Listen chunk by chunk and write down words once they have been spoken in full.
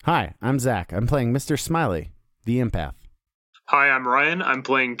Hi, I'm Zach. I'm playing Mr. Smiley, the empath. Hi, I'm Ryan. I'm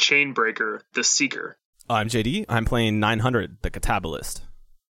playing Chainbreaker, the Seeker. I'm JD. I'm playing 900, the Catabolist.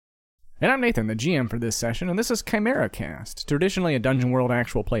 And I'm Nathan, the GM for this session, and this is Chimera Cast, traditionally a Dungeon World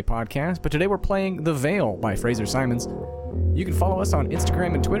actual play podcast, but today we're playing The Veil by Fraser Simons. You can follow us on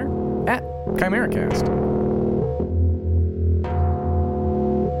Instagram and Twitter at Chimera Cast.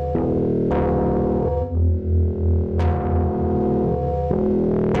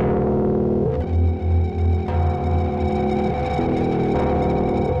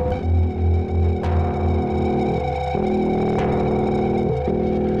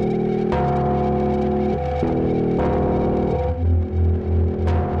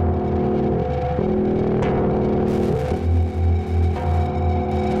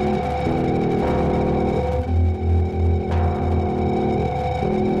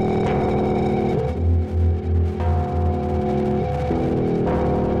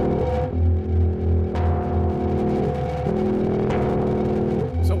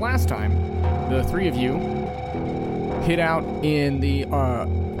 Hid out in the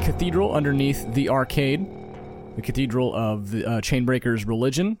cathedral underneath the arcade, the cathedral of the Chainbreaker's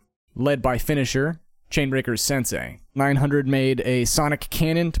religion, led by Finisher, Chainbreaker's sensei. 900 made a sonic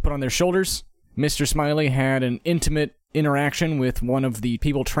cannon to put on their shoulders. Mr. Smiley had an intimate interaction with one of the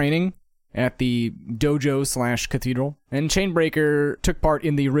people training at the dojo/cathedral, and Chainbreaker took part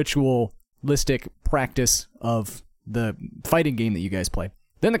in the ritualistic practice of the fighting game that you guys play.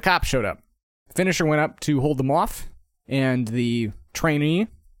 Then the cops showed up. Finisher went up to hold them off, and the trainee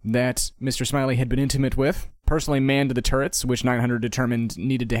that Mr. Smiley had been intimate with personally manned the turrets, which 900 determined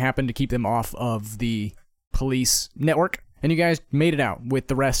needed to happen to keep them off of the police network, and you guys made it out with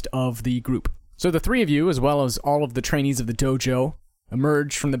the rest of the group. So the three of you, as well as all of the trainees of the dojo,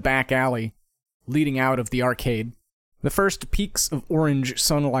 emerged from the back alley leading out of the arcade. The first peaks of orange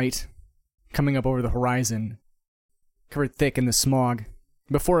sunlight coming up over the horizon, covered thick in the smog,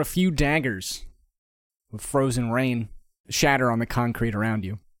 before a few daggers with frozen rain shatter on the concrete around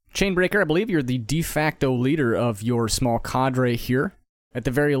you. Chainbreaker, I believe you're the de facto leader of your small cadre here. At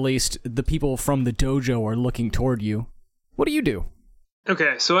the very least, the people from the dojo are looking toward you. What do you do?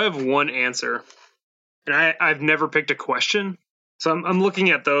 Okay, so I have one answer, and I've never picked a question, so I'm looking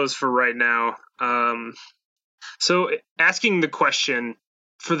at those for right now. So asking the question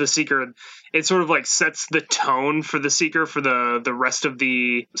for the Seeker, it sort of like sets the tone for the Seeker for the rest of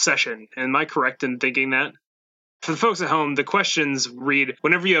the session. Am I correct in thinking that? For the folks at home, the questions read,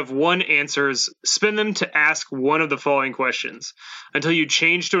 whenever you have one answers, spin them to ask one of the following questions. Until you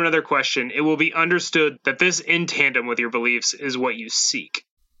change to another question, it will be understood that this in tandem with your beliefs is what you seek.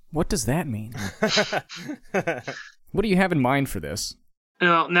 What does that mean? What do you have in mind for this?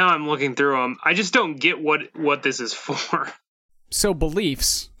 Now I'm looking through them. I just don't get what this is for. So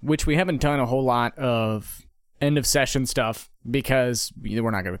beliefs, which we haven't done a whole lot of end-of-session stuff because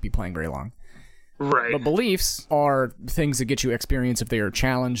we're not going to be playing very long. Right. But beliefs are things that get you experience if they are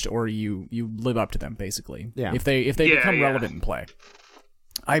challenged or you live up to them, basically. Yeah. If they become relevant in play.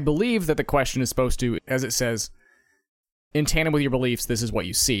 I believe that the question is supposed to, as it says, in tandem with your beliefs, this is what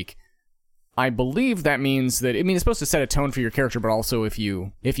you seek. I believe that means that it's supposed to set a tone for your character, but also if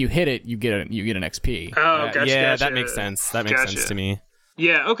you hit it, you get an XP. Oh, gotcha. Yeah, gotcha. that makes sense. That makes sense to me.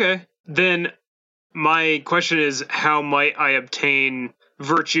 Yeah, okay. Then my question is, how might I obtain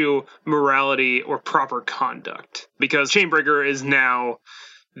virtue, morality, or proper conduct? Because Chainbreaker is now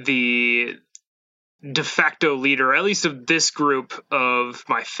the de facto leader, at least of this group of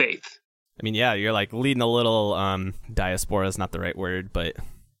my faith. I mean, yeah, you're like leading a little diaspora is not the right word, but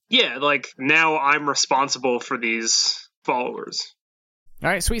yeah, like now I'm responsible for these followers. All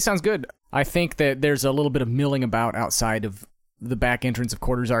right, sweet, sounds good. I think that there's a little bit of milling about outside of the back entrance of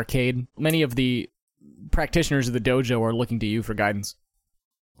Quarters Arcade. Many of the practitioners of the dojo are looking to you for guidance.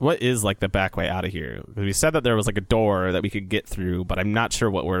 what is like the back way out of here? We said that there was like a door that we could get through, but I'm not sure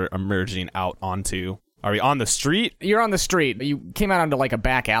what we're emerging out onto. Are we on the street? You're on the street. You came out onto like a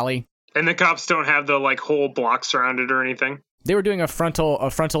back alley. And the cops don't have the like whole block surrounded or anything? They were doing a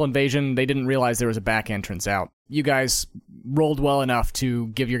frontal invasion. They didn't realize there was a back entrance out. You guys rolled well enough to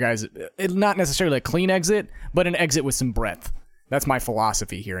give your guys, not necessarily a clean exit, but an exit with some breadth. That's my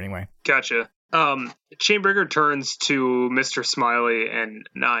philosophy here anyway. Gotcha. Chainbreaker turns to Mr. Smiley and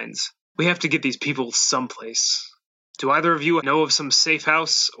Nines. We have to get these people someplace. Do either of you know of some safe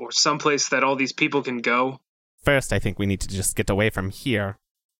house or someplace that all these people can go? First, I think we need to just get away from here.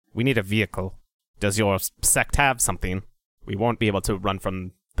 We need a vehicle. Does your sect have something? We won't be able to run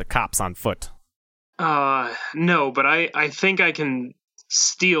from the cops on foot. No, but I think I can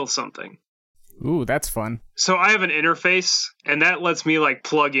steal something. Ooh, that's fun. So I have an interface, and that lets me like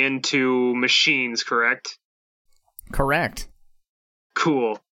plug into machines, correct? Correct.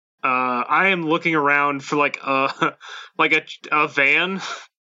 Cool. I am looking around for like a van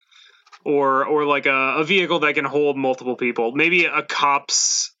or like a vehicle that can hold multiple people. Maybe a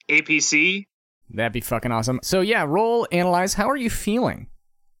cop's APC. That'd be fucking awesome. So yeah, roll, analyze. How are you feeling?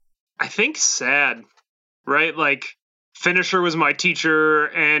 I think sad, right? Like Finisher was my teacher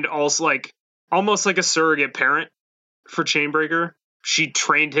and also like almost like a surrogate parent for Chainbreaker. She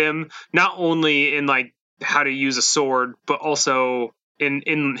trained him not only in like how to use a sword, but also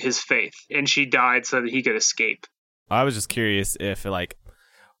in his faith. And she died so that he could escape. I was just curious if, like,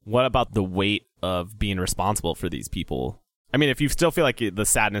 what about the weight of being responsible for these people? I mean, if you still feel like the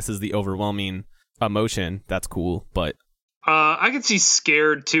sadness is the overwhelming emotion, that's cool, but... I could see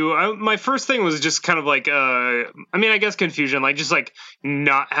scared, too. My first thing was just kind of like, I guess confusion, like just like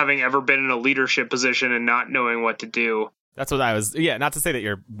not having ever been in a leadership position and not knowing what to do. That's what I was... Yeah, not to say that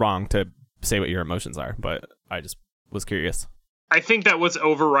you're wrong to say what your emotions are, but I just was curious. I think that what's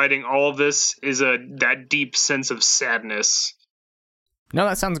overriding all of this is that deep sense of sadness. No,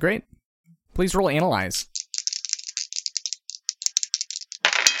 that sounds great. Please roll analyze.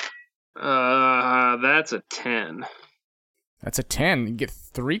 That's a 10. That's a 10. You get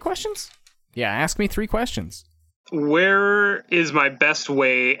 3 questions? Yeah, ask me 3 questions. Where is my best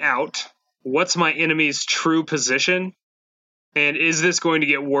way out? What's my enemy's true position? And is this going to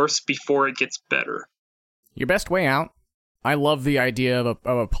get worse before it gets better? Your best way out. I love the idea of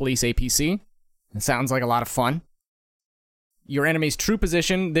a police APC. It sounds like a lot of fun. Your enemy's true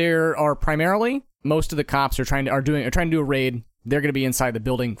position. There are primarily most of the cops are trying to do a raid. They're going to be inside the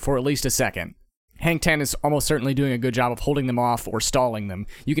building for at least a second. Hang 10 is almost certainly doing a good job of holding them off or stalling them.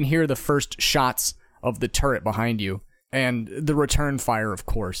 You can hear the first shots of the turret behind you and the return fire, of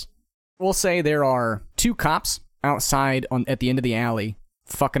course. We'll say there are 2 cops outside at the end of the alley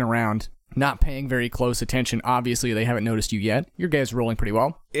fucking around, not paying very close attention. Obviously, they haven't noticed you yet. Your guys are rolling pretty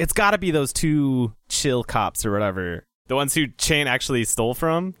well. It's got to be those 2 chill cops or whatever. The ones who Chain actually stole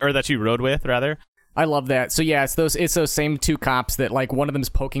from, or that you rode with, rather. I love that. So yeah, it's those same 2 cops that, like, one of them's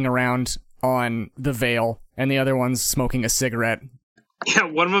poking around on the Veil, and the other one's smoking a cigarette. Yeah,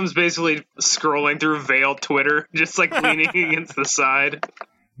 one of them's basically scrolling through Veil Twitter, just like leaning against the side.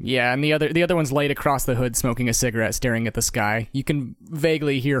 Yeah, and the other one's laid across the hood smoking a cigarette, staring at the sky. You can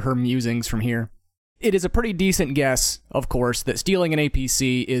vaguely hear her musings from here. It is a pretty decent guess, of course, that stealing an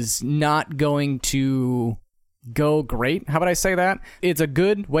APC is not going to go great. How about I say that? It's a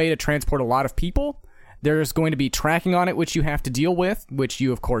good way to transport a lot of people. There's going to be tracking on it, which you have to deal with, which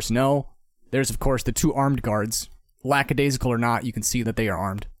you, of course, know. There's, of course, the 2 armed guards. Lackadaisical or not, you can see that they are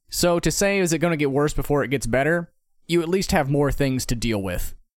armed. So to say, is it going to get worse before it gets better? You at least have more things to deal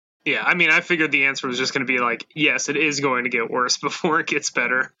with. Yeah, I mean, I figured the answer was just going to be like, yes, it is going to get worse before it gets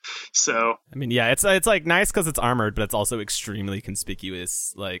better. So, I mean, yeah, it's like nice because it's armored, but it's also extremely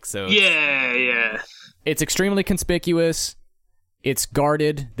conspicuous. Like, so. Yeah. It's extremely conspicuous. It's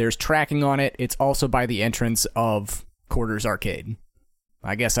guarded. There's tracking on it. It's also by the entrance of Quarters Arcade.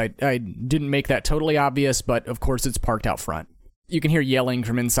 I guess I didn't make that totally obvious, but of course it's parked out front. You can hear yelling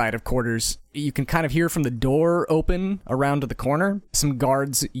from inside of Quarters. You can kind of hear from the door open around to the corner, some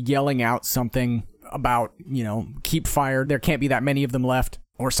guards yelling out something about, keep fire. There can't be that many of them left,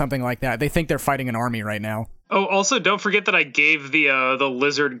 or something like that. They think they're fighting an army right now. Oh, also, don't forget that I gave the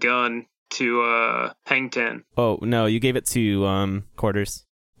lizard gun to Hang 10. Oh, no, you gave it to Quarters.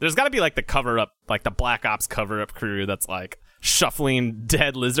 There's got to be like the cover-up, like the Black Ops cover-up crew that's like shuffling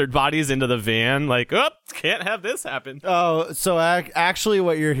dead lizard bodies into the van, like, oh, can't have this happen. Oh, so actually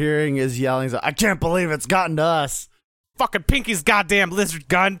what you're hearing is yelling, I can't believe it's gotten to us. Fucking Pinky's goddamn lizard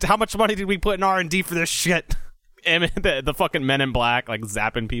gun. How much money did we put in R&D for this shit? And the fucking Men in Black, like,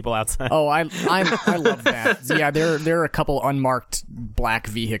 zapping people outside. Oh, I love that. Yeah, there are a couple unmarked black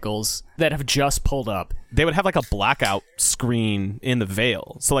vehicles that have just pulled up. They would have, like, a blackout screen in the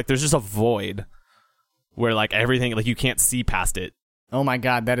Veil. So, like, there's just a void where, like, everything, like, you can't see past it. Oh my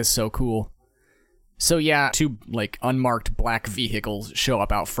god, that is so cool. So yeah, 2, like, unmarked black vehicles show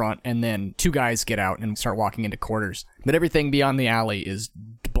up out front, and then 2 guys get out and start walking into Quarters. But everything beyond the alley is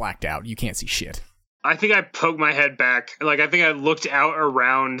blacked out. You can't see shit. I think I poked my head back. Like, I think I looked out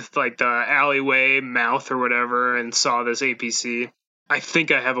around, like, the alleyway mouth or whatever and saw this APC. I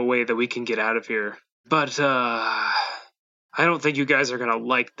think I have a way that we can get out of here. But, I don't think you guys are gonna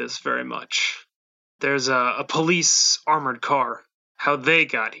like this very much. There's a police armored car. How they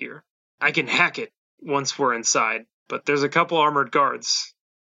got here. I can hack it once we're inside, but there's a couple armored guards.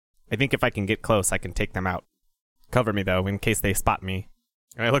 I think if I can get close, I can take them out. Cover me, though, in case they spot me.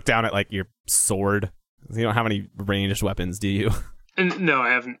 And I look down at like your sword. You don't have any ranged weapons, do you? No, I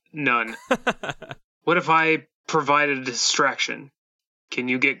have none. What if I provided a distraction? Can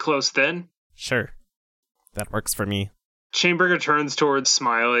you get close then? Sure. That works for me. Chainbreaker turns towards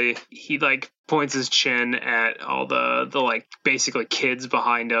Smiley. He like points his chin at all the like basically kids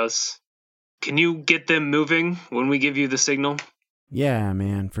behind us. Can you get them moving when we give you the signal? Yeah,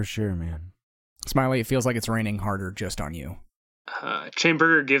 man, for sure, man. Smiley, it feels like it's raining harder just on you.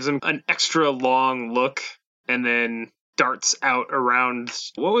 Chainburger gives him an extra long look and then darts out around.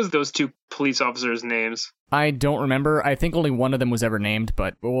 What was those two police officers' names? I don't remember. I think only one of them was ever named,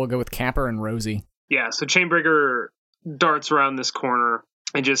 but we'll go with Capper and Rosie. Yeah, so Chainbreaker darts around this corner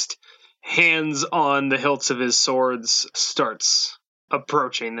and just hands on the hilts of his swords starts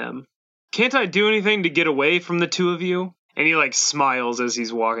approaching them. Can't I do anything to get away from the two of you? And he like smiles as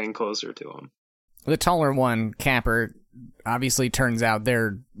he's walking closer to him. The taller one, Capper, obviously turns out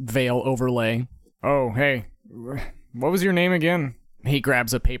their veil overlay. Oh, hey, what was your name again? He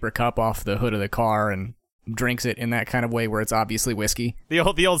grabs a paper cup off the hood of the car and drinks it in that kind of way where it's obviously whiskey. The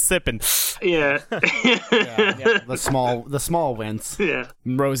old sipping. Yeah. Yeah, the small wins. Yeah.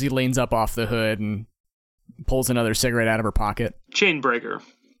 Rosie leans up off the hood and pulls another cigarette out of her pocket. Chainbreaker.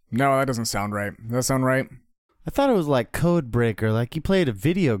 No, that doesn't sound right. Does that sound right? I thought it was like Code Breaker, like you played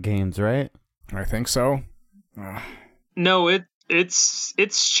video games, right? I think so. No, it's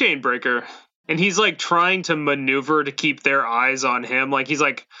Chainbreaker. And he's like trying to maneuver to keep their eyes on him. Like he's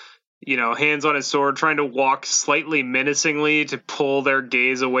like, you know, hands on his sword, trying to walk slightly menacingly to pull their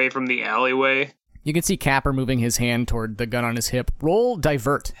gaze away from the alleyway. You can see Capper moving his hand toward the gun on his hip. Roll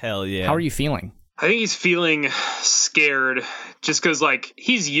divert. Hell yeah. How are you feeling? I think he's feeling scared just because, like,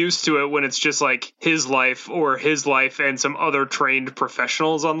 he's used to it when it's just, like, his life and some other trained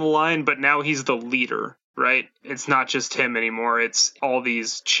professionals on the line, but now he's the leader, right? It's not just him anymore. It's all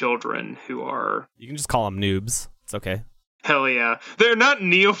these children who are... You can just call them noobs. It's okay. Hell yeah. They're not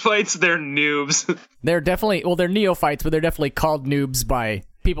neophytes, they're noobs. They're definitely, well, they're neophytes, but they're definitely called noobs by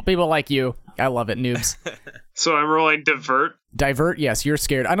people like you. I love it, noobs. So I'm rolling divert. Divert, yes, you're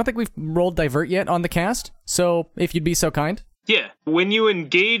scared. I don't think we've rolled divert yet on the cast, so if you'd be so kind. Yeah. When you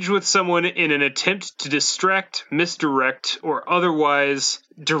engage with someone in an attempt to distract, misdirect, or otherwise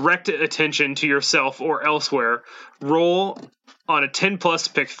direct attention to yourself or elsewhere, roll on a 10 plus,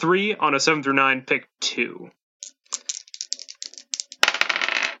 pick 3, on a 7 through 9, pick 2.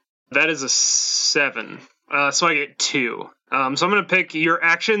 That is a 7. So I get 2. So I'm going to pick your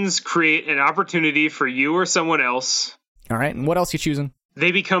actions create an opportunity for you or someone else. All right, and what else you choosing?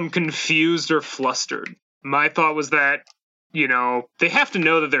 They become confused or flustered. My thought was that, you know, they have to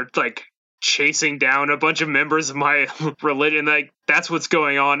know that they're, like, chasing down a bunch of members of my religion. Like, that's what's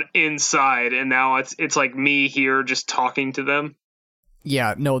going on inside, and now it's like me here just talking to them.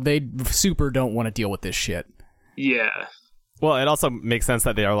 Yeah, no, they super don't want to deal with this shit. Yeah. Well, it also makes sense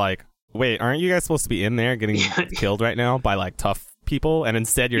that they are like, wait, aren't you guys supposed to be in there getting killed right now by, like, tough people? And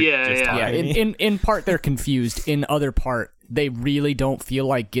instead you're just talking to me? In part they're confused. In other part, they really don't feel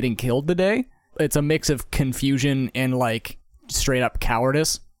like getting killed today. It's a mix of confusion and, like, straight up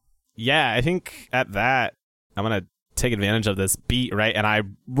cowardice. Yeah, I think at that, I'm going to take advantage of this beat, right? And I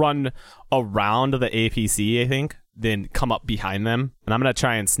run around the APC, I think, then come up behind them. And I'm going to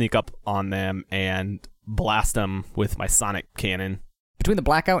try and sneak up on them and blast them with my sonic cannon. Between the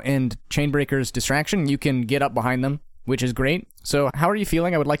blackout and Chainbreaker's distraction, you can get up behind them, which is great. So how are you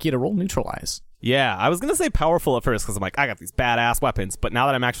feeling? I would like you to roll neutralize. Yeah, I was going to say powerful at first because I'm like, I got these badass weapons. But now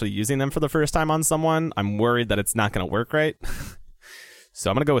that I'm actually using them for the first time on someone, I'm worried that it's not going to work right. So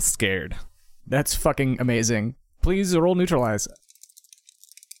I'm going to go with scared. That's fucking amazing. Please roll neutralize.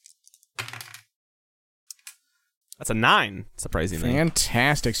 That's a 9, surprisingly.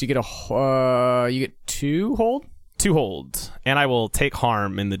 Fantastic. So you get you get 2 hold? 2 hold. And I will take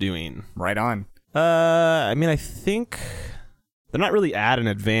harm in the doing. Right on. I mean, I think they're not really at an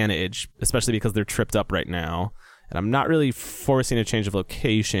advantage, especially because they're tripped up right now. And I'm not really forcing a change of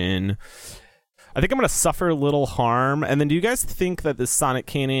location. I think I'm going to suffer a little harm. And then do you guys think that this sonic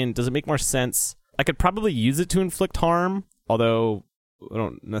cannon, does it make more sense? I could probably use it to inflict harm, although I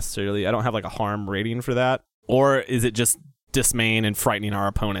don't have like a harm rating for that. Or is it just dismaying and frightening our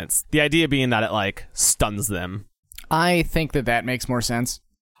opponents? The idea being that it like stuns them. I think that makes more sense.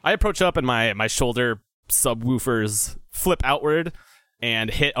 I approach up and my shoulder subwoofers flip outward and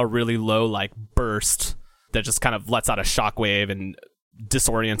hit a really low like burst that just kind of lets out a shockwave and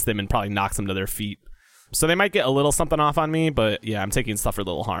disorients them and probably knocks them to their feet. So they might get a little something off on me, but yeah, I'm taking suffer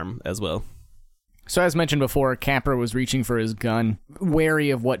little harm as well. So as mentioned before, Capper was reaching for his gun, wary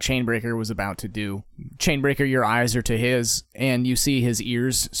of what Chainbreaker was about to do. Chainbreaker, your eyes are to his, and you see his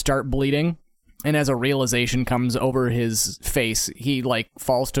ears start bleeding. And as a realization comes over his face, he,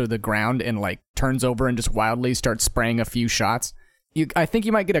 falls to the ground and, turns over and just wildly starts spraying a few shots. I think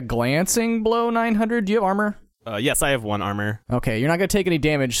you might get a glancing blow, 900. Do you have armor? Yes, I have 1 armor. Okay, you're not going to take any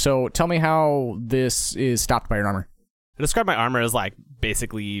damage, so tell me how this is stopped by your armor. I describe my armor as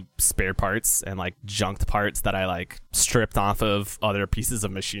basically spare parts and junked parts that I stripped off of other pieces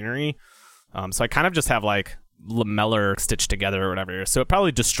of machinery. So I kind of just have lamellar stitched together or whatever. So it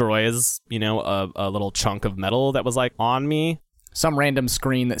probably destroys, a little chunk of metal that was on me. Some random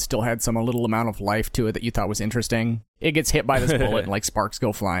screen that still had some a little amount of life to it that you thought was interesting. It gets hit by this bullet and sparks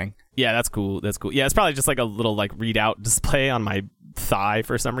go flying. Yeah, that's cool. That's cool. Yeah, it's probably just a little readout display on my thigh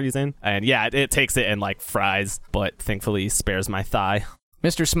for some reason. And yeah, it takes it and fries, but thankfully spares my thigh.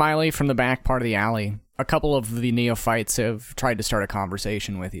 Mr. Smiley from the back part of the alley. A couple of the neophytes have tried to start a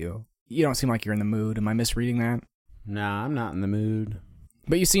conversation with you. You don't seem like you're in the mood. Am I misreading that? Nah, I'm not in the mood.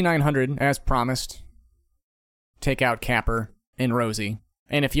 But you see 900, as promised. Take out Capper and Rosie.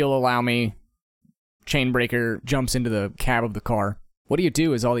 And if you'll allow me, Chainbreaker jumps into the cab of the car. What do you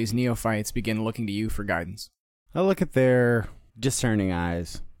do as all these neophytes begin looking to you for guidance? I look at their discerning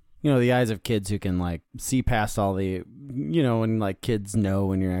eyes. The eyes of kids who can, see past all the, when, kids know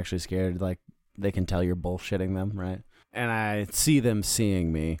when you're actually scared, they can tell you're bullshitting them, right? And I see them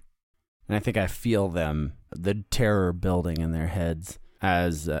seeing me, and I think I feel them, the terror building in their heads,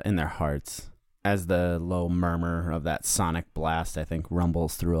 as in their hearts, as the low murmur of that sonic blast, I think,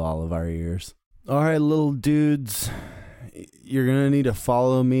 rumbles through all of our ears. All right, little dudes, you're going to need to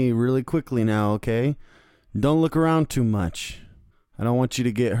follow me really quickly now, okay? Don't look around too much. I don't want you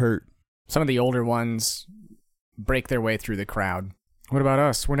to get hurt. Some of the older ones break their way through the crowd. What about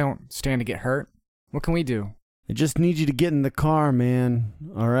us? We don't stand to get hurt. What can we do? I just need you to get in the car, man.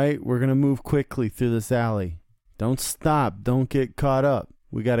 All right? We're going to move quickly through this alley. Don't stop. Don't get caught up.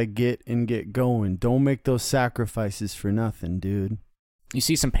 We got to get going. Don't make those sacrifices for nothing, dude. You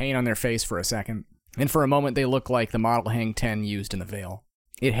see some pain on their face for a second, and for a moment they look like the Model Hang 10 used in the Veil.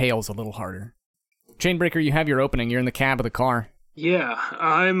 It hails a little harder. Chainbreaker, you have your opening. You're in the cab of the car. Yeah,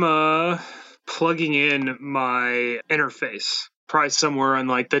 I'm plugging in my interface. Probably somewhere on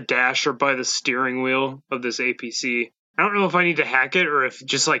the dash or by the steering wheel of this APC. I don't know if I need to hack it or if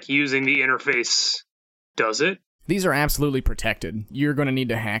just using the interface does it. These are absolutely protected. You're going to need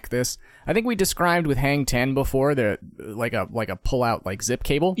to hack this. I think we described with Hang 10 before, they're like a pull-out zip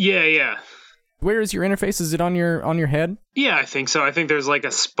cable. Yeah. Where is your interface? Is it on your head? Yeah, I think so. I think there's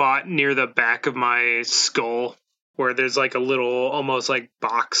a spot near the back of my skull where there's a little almost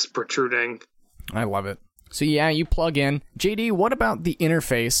box protruding. I love it. So yeah, you plug in. JD, what about the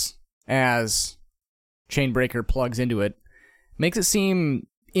interface as Chainbreaker plugs into it? Makes it seem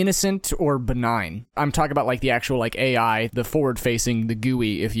innocent or benign? I'm talking about the actual AI, the forward-facing, the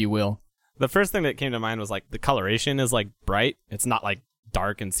GUI, if you will. The first thing that came to mind was the coloration is bright. It's not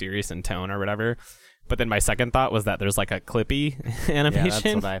dark and serious in tone or whatever. But then my second thought was that there's a Clippy animation. Yeah,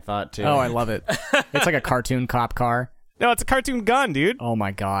 that's what I thought too. Oh, I love it. It's like a cartoon cop car. No, it's a cartoon gun, dude. Oh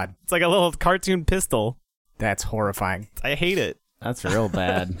my god. It's like a little cartoon pistol. That's horrifying. I hate it. That's real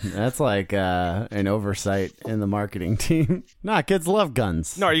bad. That's an oversight in the marketing team. Nah, kids love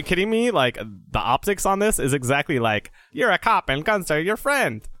guns. No, are you kidding me? The optics on this is exactly you're a cop and guns are your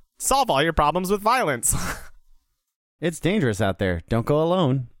friend. Solve all your problems with violence. It's dangerous out there. Don't go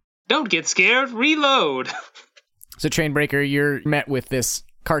alone. Don't get scared. Reload. So Chainbreaker, you're met with this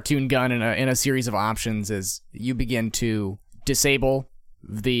cartoon gun in a series of options as you begin to disable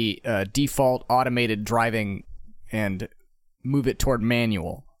the default automated driving and move it toward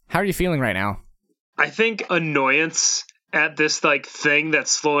manual. How are you feeling right now? I think annoyance at this thing that's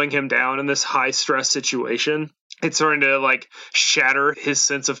slowing him down in this high stress situation. It's starting to shatter his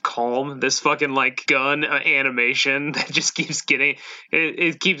sense of calm. This fucking gun animation that just keeps getting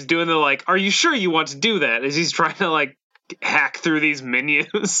it keeps doing the are you sure you want to do that as he's trying to hack through these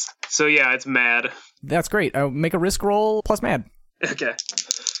menus. So yeah, it's mad. That's great. Make a risk roll plus mad. Okay.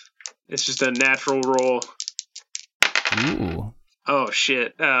 It's just a natural roll. Ooh. Oh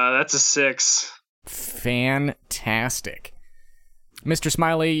shit. That's a 6. Fantastic. Mr.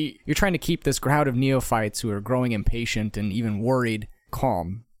 Smiley, you're trying to keep this crowd of neophytes who are growing impatient and even worried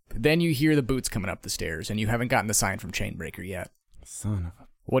calm. Then you hear the boots coming up the stairs, and you haven't gotten the sign from Chainbreaker yet. Son of a...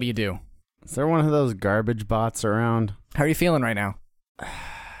 What do you do? Is there one of those garbage bots around? How are you feeling right now?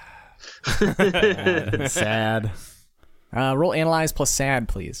 Sad. Roll analyze plus sad,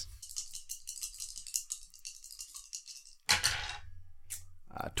 please.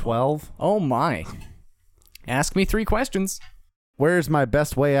 12. Oh my. Ask me 3 questions. Where's my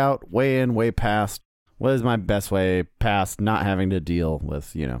best way out, way in, way past? What is my best way past not having to deal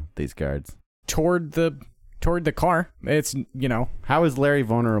with, these guards? Toward the car. It's, How is Larry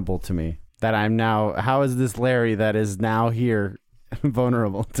vulnerable to me? How is this Larry that is now here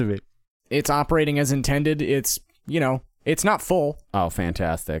vulnerable to me? it's operating as intended. It's, it's not full. Oh,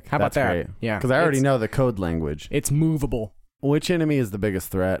 fantastic. How about That's that? Great. Yeah. Because I already know the code language. It's movable. Which enemy is the biggest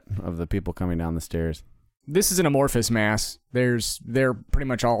threat of the people coming down the stairs? This is an amorphous mass. They're pretty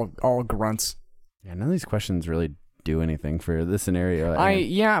much all grunts. Yeah, none of these questions really do anything for this scenario.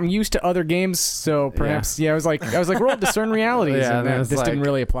 I'm used to other games, so perhaps I was like roll discern realities, Yeah, and this like, didn't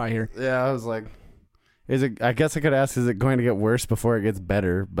really apply here. Yeah, I was like, I guess I could ask, is it going to get worse before it gets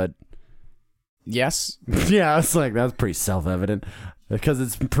better? But Yes. yeah, I was like, that's pretty self-evident because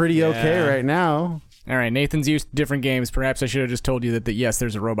it's pretty okay right now. All right, Nathan's used to different games. Perhaps I should have just told you that yes,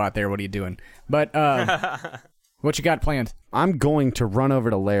 there's a robot there. What are you doing? But what you got planned? I'm going to run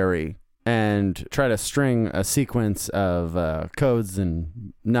over to Larry and try to string a sequence of codes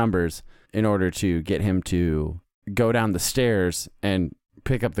and numbers in order to get him to go down the stairs and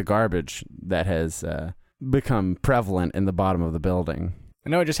pick up the garbage that has become prevalent in the bottom of the building. I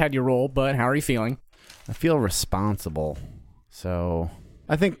know I just had you roll, but how are you feeling? I feel responsible, so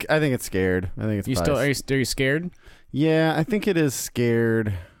I think it's scared. I think it's Are you scared? Yeah, I think it is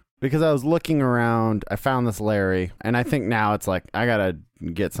scared because I was looking around. I found this Larry, and I think now it's like I gotta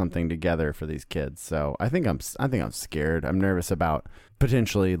get something together for these kids. So I think I'm scared. I'm nervous about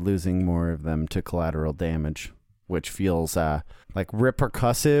potentially losing more of them to collateral damage, which feels like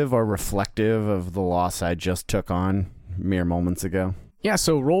repercussive or reflective of the loss I just took on mere moments ago. Yeah.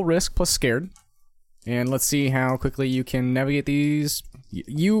 So roll risk plus scared, and let's see how quickly you can navigate these.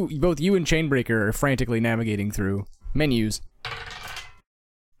 Both you and Chainbreaker are frantically navigating through menus.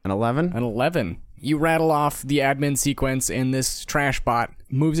 An 11? An 11. You rattle off the admin sequence, and this trash bot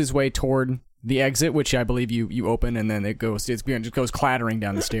moves his way toward the exit, which I believe you open, and then it just goes clattering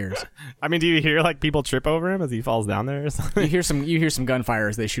down the stairs. I mean, do you hear like people trip over him as he falls down there or something? You hear some gunfire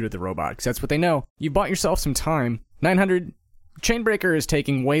as they shoot at the robot, because that's what they know. You bought yourself some time. 900. Chainbreaker is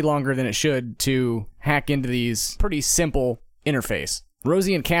taking way longer than it should to hack into these pretty simple interface.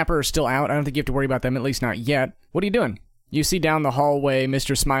 Rosie and Capper are still out. I don't think you have to worry about them, at least not yet. What are you doing? You see down the hallway,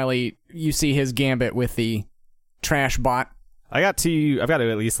 Mr. Smiley, you see his gambit with the trash bot. I've got to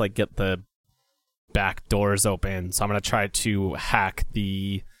at least like get the back doors open, so I'm going to try to hack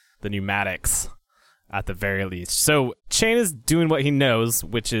the pneumatics at the very least. So Chain is doing what he knows,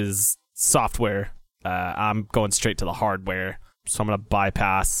 which is software. I'm going straight to the hardware, so I'm going to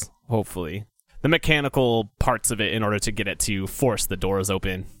bypass, hopefully, the mechanical parts of it in order to get it to force the doors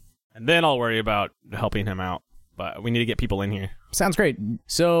open. And then I'll worry about helping him out. But we need to get people in here. Sounds great.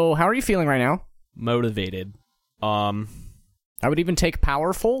 So how are you feeling right now? Motivated. I would even take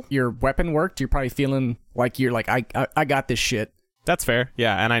powerful. Your weapon worked. You're probably feeling like you're like, I got this shit. That's fair.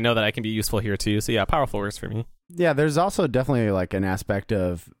 Yeah, and I know that I can be useful here too. So yeah, powerful works for me. Yeah, there's also definitely like an aspect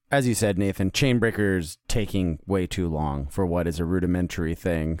of, as you said, Nathan, Chainbreaker's taking way too long for what is a rudimentary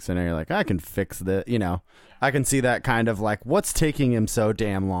thing. So now you're like, I can fix the, I can see that kind of like, what's taking him so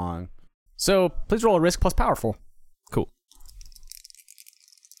damn long? So please roll a risk plus powerful. Cool.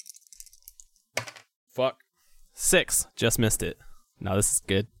 Fuck. 6. Just missed it. No, this is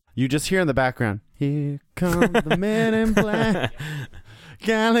good. You just hear in the background, here come the men in black,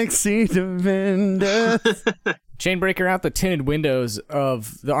 Galaxy Defenders. Chainbreaker out the tinted windows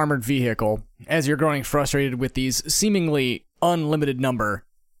of the armored vehicle. As you're growing frustrated with these seemingly unlimited number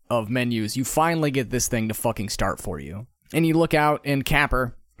of menus, you finally get this thing to fucking start for you. And you look out, and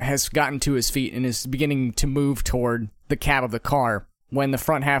Capper has gotten to his feet and is beginning to move toward the cab of the car when the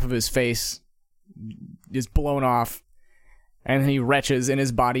front half of his face is blown off, and he retches and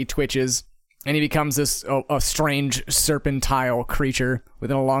his body twitches, and he becomes a strange serpentile creature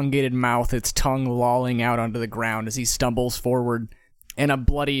with an elongated mouth, its tongue lolling out onto the ground as he stumbles forward, and a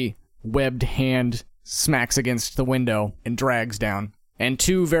bloody webbed hand smacks against the window and drags down. And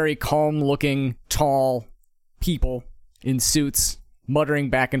 2 very calm-looking, tall people in suits muttering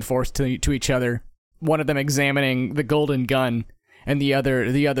back and forth to each other, one of them examining the golden gun, and the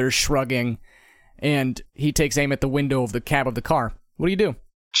other shrugging, and he takes aim at the window of the cab of the car. What do you do?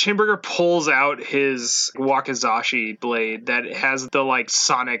 Chainbreaker pulls out his Wakizashi blade that has the like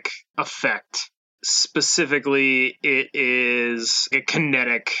sonic effect. Specifically, it is a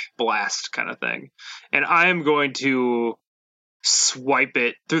kinetic blast kind of thing. And I am going to swipe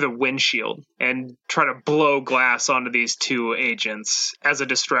it through the windshield and try to blow glass onto these 2 agents as a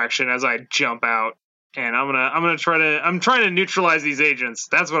distraction as I jump out and I'm trying to neutralize these agents.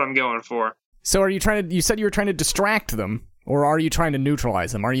 That's what I'm going for. So you said you were trying to distract them, or are you trying to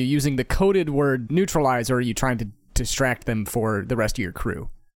neutralize them? Are you using the coded word neutralize, or are you trying to distract them for the rest of your crew?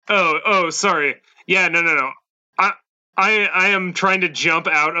 Oh, sorry. Yeah, no. I am trying to jump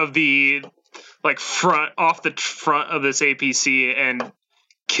out of the front of this APC and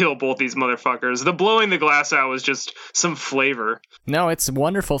kill both these motherfuckers. The blowing the glass out was just some flavor. No, it's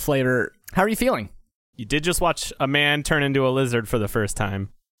wonderful flavor. How are you feeling? You did just watch a man turn into a lizard for the first time.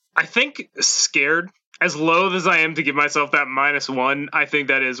 I think scared. As loath as I am to give myself that -1, I think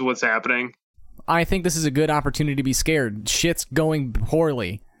that is what's happening. I think this is a good opportunity to be scared. Shit's going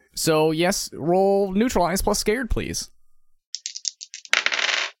poorly. So, yes, roll neutralize plus scared, please.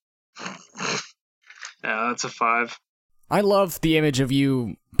 Yeah, that's a 5. I love the image of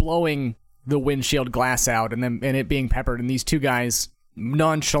you blowing the windshield glass out and it being peppered, and these two guys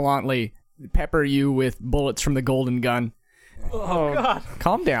nonchalantly pepper you with bullets from the golden gun. Oh, God.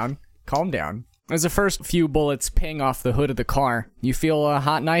 Calm down. As the first few bullets ping off the hood of the car, you feel a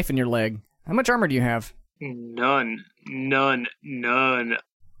hot knife in your leg. How much armor do you have? None. You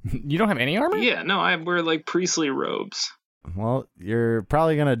don't have any armor? Yeah, no, I wear priestly robes. Well, you're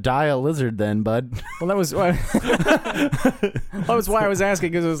probably gonna die a lizard then, bud. Well, that was why I was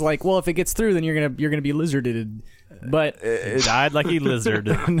asking, because it was like, well, if it gets through, then you're gonna be lizarded. But It died like a lizard.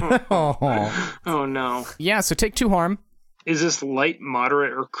 No. Oh no. Yeah, so take 2 harm. Is this light,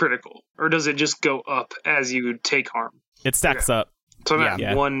 moderate, or critical? Or does it just go up as you take harm? It stacks up. So I'm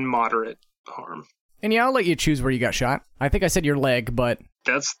Yeah. at 1 moderate harm. And yeah, I'll let you choose where you got shot. I think I said your leg, but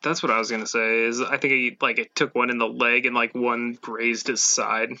That's what I was gonna say. Is I think it took one in the leg and one grazed his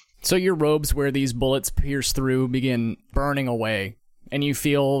side. so your robes where these bullets pierce through begin burning away, and you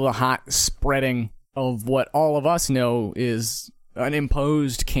feel the hot spreading of what all of us know is an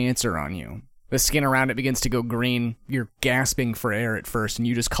imposed cancer on you. The skin around it begins to go green. You're gasping for air at first, and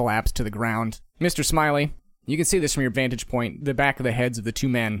you just collapse to the ground. Mr. Smiley, you can see this from your vantage point, the back of the heads of the 2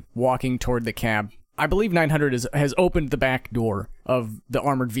 men walking toward the cab. I believe 900 has opened the back door of the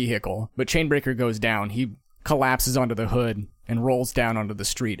armored vehicle, but Chainbreaker goes down. He collapses onto the hood and rolls down onto the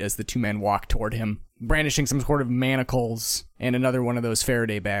street as the 2 men walk toward him, brandishing some sort of manacles and another one of those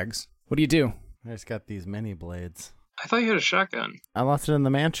Faraday bags. What do you do? I just got these mini blades. I thought you had a shotgun. I left it in the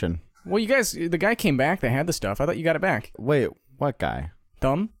mansion. Well, you guys, the guy came back that had the stuff. I thought you got it back. Wait, what guy?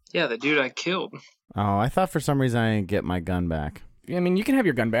 Thumb? Yeah, the dude I killed. Oh, I thought for some reason I didn't get my gun back. I mean, you can have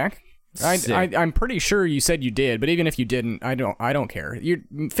your gun back. I'm pretty sure you said you did, but even if you didn't, I don't care.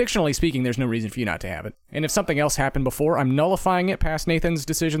 Fictionally speaking, there's no reason for you not to have it. And if something else happened before, I'm nullifying it. Past Nathan's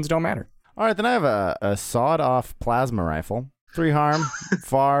decisions don't matter. All right, then I have a sawed-off plasma rifle. 3 harm,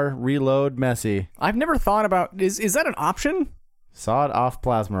 far, reload, messy. I've never thought about, is that an option? Sawed-off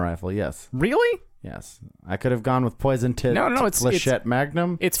plasma rifle, yes. Really? Yes. I could have gone with poison tit. No, it's Flechette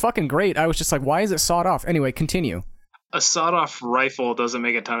Magnum. It's fucking great. I was just like, why is it sawed off? Anyway, continue. A sawed-off rifle doesn't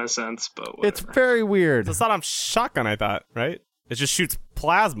make a ton of sense, but whatever. It's very weird. It's a sawed-off shotgun, I thought, right? It just shoots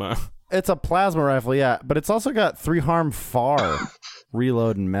plasma. It's a plasma rifle, yeah, but it's also got 3 harm, far,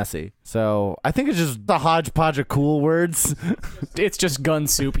 reload, and messy. So I think it's just the hodgepodge of cool words. It's just gun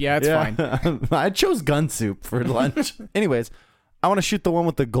soup. Yeah, it's fine. I chose gun soup for lunch. Anyways, I want to shoot the one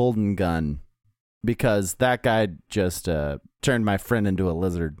with the golden gun because that guy just turned my friend into a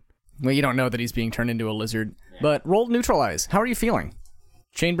lizard. Well, you don't know that he's being turned into a lizard. But roll neutralize. How are you feeling?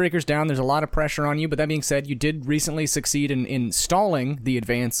 Chainbreaker's down. There's a lot of pressure on you, but that being said, you did recently succeed in stalling the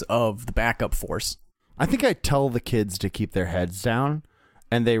advance of the backup force. I think I tell the kids to keep their heads down,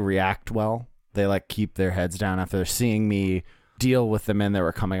 and they react well. They keep their heads down after they're seeing me deal with the men that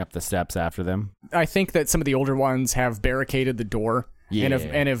were coming up the steps after them. I think that some of the older ones have barricaded the door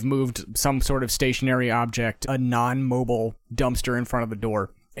and have moved some sort of stationary object, a non-mobile dumpster in front of the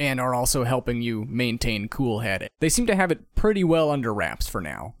door, and are also helping you maintain cool head. They seem to have it pretty well under wraps for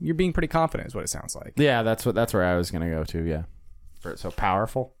now. You're being pretty confident is what it sounds like. Yeah, that's where I was going to go to, yeah. So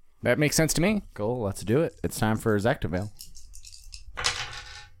powerful. That makes sense to me. Cool, let's do it. It's time for Zectavale.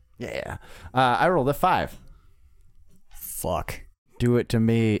 Yeah. I rolled a 5. Fuck. Do it to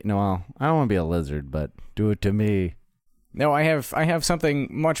me. No, well, I don't want to be a lizard, but do it to me. No, I have something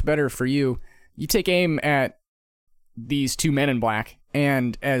much better for you. You take aim at these 2 men in black,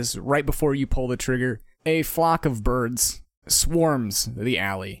 and as right before you pull the trigger, a flock of birds swarms the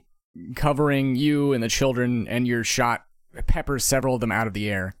alley, covering you and the children, and your shot peppers several of them out of the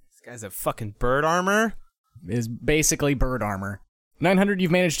air. This guy's a fucking bird armor? It is basically bird armor. 900,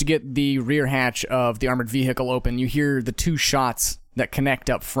 you've managed to get the rear hatch of the armored vehicle open. You hear the 2 shots that connect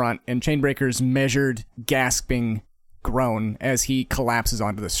up front, and Chainbreaker's measured, gasping groan as he collapses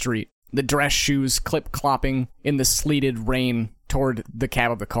onto the street. the dress shoes clip-clopping in the sleeted rain toward the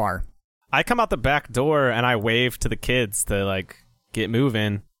cab of the car. I come out the back door and I wave to the kids to like get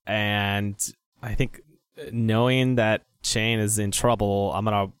moving, and I think knowing that Shane is in trouble, I'm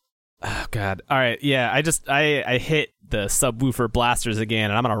gonna oh god. All right, yeah, I hit the subwoofer blasters again,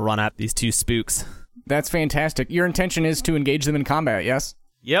 and I'm gonna run at these two spooks. That's fantastic. Your intention is to engage them in combat, yes?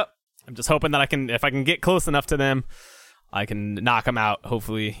 Yep. I'm just hoping that if I can get close enough to them, I can knock them out,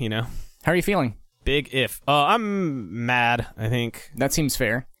 hopefully, you know. How are you feeling? Big if. I'm mad, I think. That seems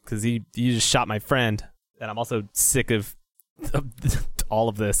fair. Because you just shot my friend, and I'm also sick of all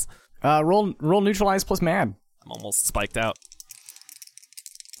of this. Roll neutralize plus mad. I'm almost spiked out.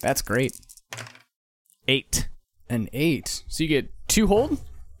 That's great. 8. An 8. So you get 2 hold?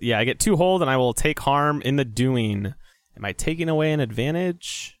 Yeah, I get 2 hold, and I will take harm in the doing. Am I taking away an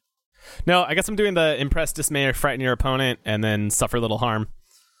advantage? No, I guess I'm doing the impress, dismay, or frighten your opponent, and then suffer little harm.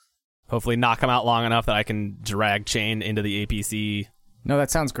 Hopefully knock him out long enough that I can drag Chain into the APC. No,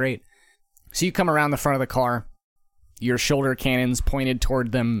 that sounds great. So you come around the front of the car, your shoulder cannons pointed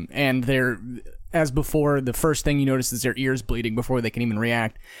toward them, and they're, as before, the first thing you notice is their ears bleeding before they can even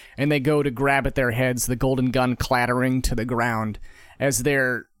react, and they go to grab at their heads, the golden gun clattering to the ground, as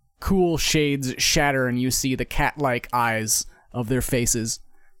their cool shades shatter and you see the cat-like eyes of their faces.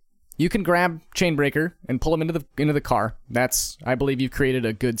 You can grab Chainbreaker and pull him into the car. That's, I believe you've created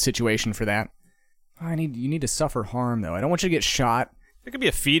a good situation for that. You need to suffer harm, though. I don't want you to get shot. It could be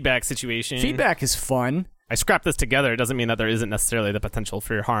a feedback situation. Feedback is fun. I scrapped this together. It doesn't mean that there isn't necessarily the potential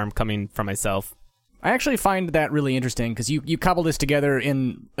for harm coming from myself. I actually find that really interesting, because you cobble this together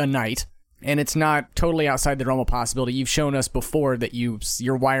in a night, and it's not totally outside the realm of possibility. You've shown us before that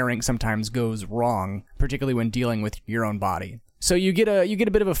your wiring sometimes goes wrong, particularly when dealing with your own body. So you get a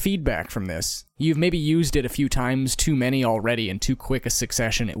bit of a feedback from this. You've maybe used it a few times, too many already, in too quick a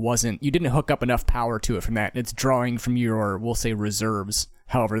succession. You didn't hook up enough power to it from that. It's drawing from your, we'll say, reserves,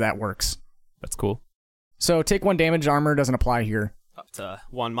 however that works. That's cool. So take 1 damage. Armor doesn't apply here. Up to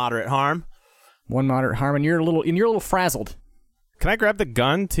 1 moderate harm. 1 moderate harm, and you're a little frazzled. Can I grab the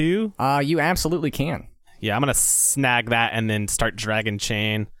gun too? You absolutely can. Yeah, I'm gonna snag that and then start dragging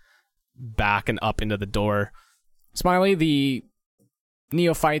Chain back and up into the door. Smiley, the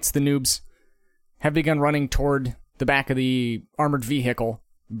neophytes, the noobs, have begun running toward the back of the armored vehicle,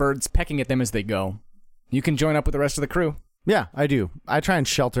 birds pecking at them as they go. You can join up with the rest of the crew. Yeah, I do. I try and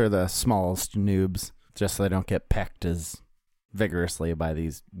shelter the smallest noobs just so they don't get pecked as vigorously by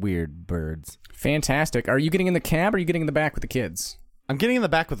these weird birds. Fantastic. Are you getting in the cab or are you getting in the back with the kids? I'm getting in the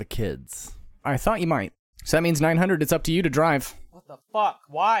back with the kids. I thought you might. So that means 900, it's up to you to drive. What the fuck?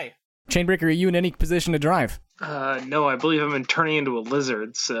 Why? Chainbreaker, are you in any position to drive? No, I believe I've been turning into a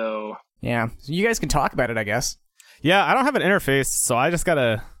lizard, so... Yeah, so you guys can talk about it, I guess. Yeah, I don't have an interface, so I just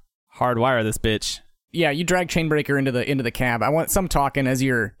gotta hardwire this bitch. Yeah, you drag Chainbreaker into the cab. I want some talking as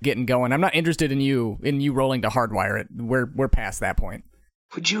you're getting going. I'm not interested in you rolling to hardwire it. We're past that point.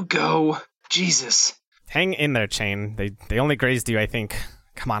 Would you go? Jesus. Hang in there, Chain. They only grazed you, I think.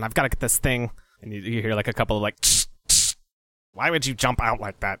 Come on, I've got to get this thing. And you hear like a couple of like, tsh, tsh. Why would you jump out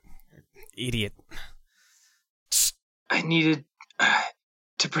like that? Idiot. I needed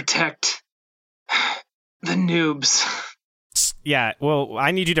to protect the noobs. Yeah, well,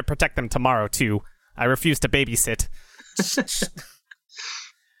 I need you to protect them tomorrow, too. I refuse to babysit.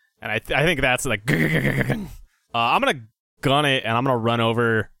 And I think that's like... I'm going to gun it, and I'm going to run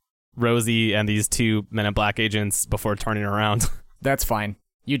over Rosie and these 2 Men in Black agents before turning around. That's fine.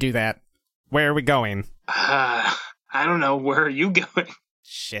 You do that. Where are we going? I don't know. Where are you going?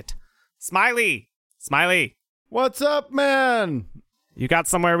 Shit. Smiley! Smiley! What's up, man? You got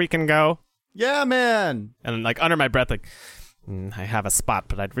somewhere we can go? Yeah, man. And like under my breath, like, I have a spot,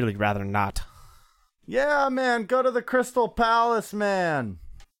 but I'd really rather not. Yeah, man. Go to the Crystal Palace, man.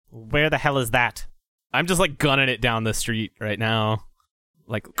 Where the hell is that? I'm just like gunning it down the street right now.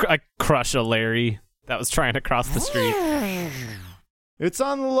 Like I crush a Larry that was trying to cross the street. It's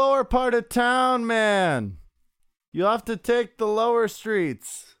on the lower part of town, man. You'll have to take the lower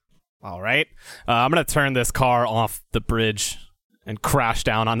streets. All right. I'm going to turn this car off the bridge and crash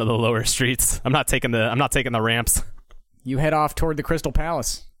down onto the lower streets. I'm not taking the ramps. You head off toward the Crystal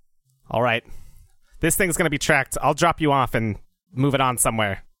Palace. All right. This thing's going to be tracked. I'll drop you off and move it on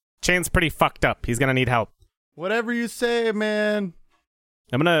somewhere. Chain's pretty fucked up. He's going to need help. Whatever you say, man.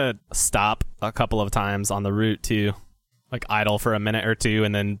 I'm going to stop a couple of times on the route too. Like idle for a minute or two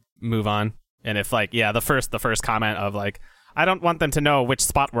and then move on. And if like, yeah, the first comment of like, I don't want them to know which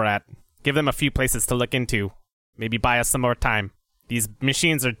spot we're at. Give them a few places to look into. Maybe buy us some more time. These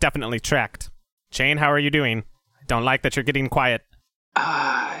machines are definitely tracked. Chain, how are you doing? I don't like that you're getting quiet.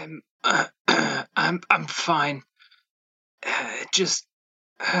 I'm fine.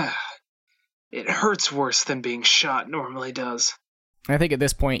 It hurts worse than being shot normally does. I think at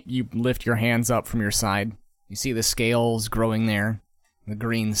this point, you lift your hands up from your side. You see the scales growing there, the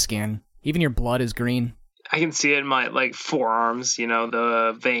green skin. Even your blood is green. I can see it in my, like, forearms, you know,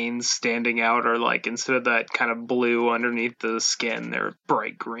 the veins standing out are, like, instead of that kind of blue underneath the skin, they're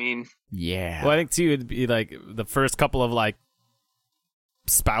bright green. Yeah. Well, I think, too, it'd be, like, the first couple of, like,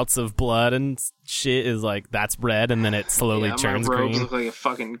 spouts of blood and shit is, like, that's red, and then it slowly turns my robes green. look like a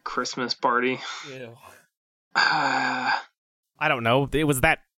fucking Christmas party. Ew. Uh, I don't know. It was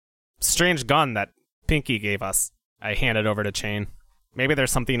that strange gun that Pinky gave us. I handed over to Chain. Maybe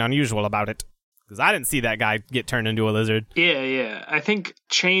there's something unusual about it. Because I didn't see that guy get turned into a lizard. yeah. I think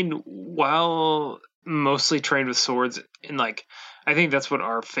Chain, while mostly trained with swords, and, like, I think that's what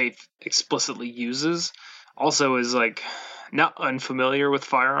our faith explicitly uses, also is, like, not unfamiliar with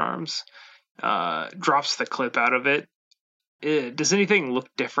firearms, drops the clip out of it. Does anything look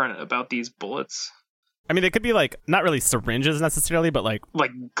different about these bullets? I mean, they could be, like, not really syringes necessarily, but, like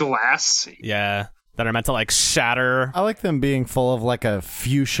glass? Yeah, that are meant to, like, shatter. I like them being full of like a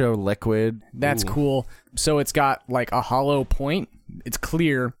fuchsia liquid. That's cool. So it's got like a hollow point. It's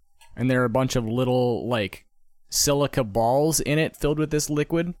clear, and there are a bunch of little like silica balls in it filled with this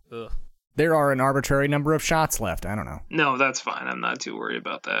liquid. Ugh. There are an arbitrary number of shots left. I don't know. No, that's fine. I'm not too worried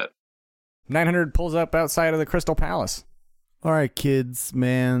about that. 900 pulls up outside of the Crystal Palace. All right, kids,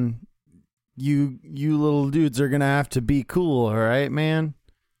 man. You little dudes are gonna have to be cool, all right, man?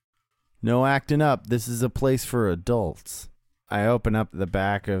 No acting up. This is a place for adults. I open up the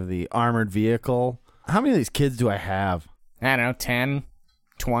back of the armored vehicle. How many of these kids do I have? I don't know, 10,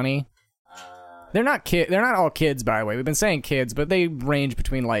 20. They're not They're not all kids, by the way. We've been saying kids, but they range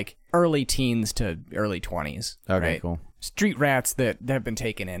between like early teens to early 20s. Okay, right? cool. Street rats that have been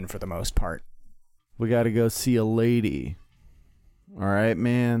taken in for the most part. We got to go see a lady. All right,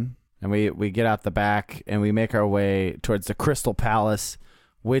 man. And we get out the back and we make our way towards the Crystal Palace,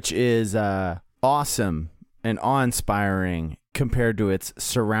 which is awesome and awe-inspiring compared to its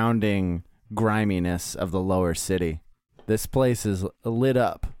surrounding griminess of the lower city. This place is lit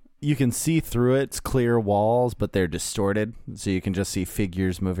up. You can see through its clear walls, but they're distorted, so you can just see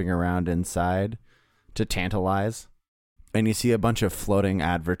figures moving around inside to tantalize. And you see a bunch of floating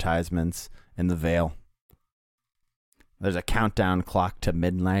advertisements in the veil. There's a countdown clock to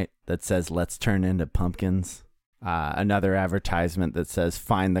midnight that says, "Let's turn into pumpkins." Another advertisement that says,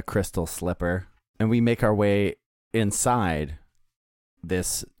 "Find the crystal slipper." And we make our way inside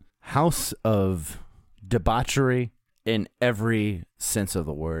this house of debauchery in every sense of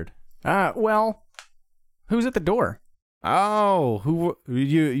the word. Well, who's at the door? Oh, who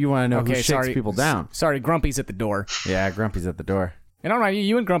you want to know who shakes people down? Sorry, Grumpy's at the door. Yeah, Grumpy's at the door. And all right,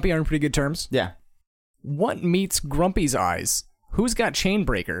 you and Grumpy are in pretty good terms. Yeah. What meets Grumpy's eyes? Who's got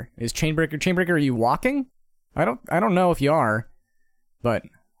Chainbreaker? Is Chainbreaker, are you walking? I don't know if you are, but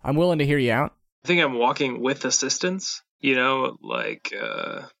I'm willing to hear you out. I think I'm walking with assistance. You know, like,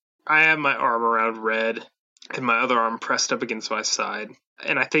 I have my arm around Red and my other arm pressed up against my side.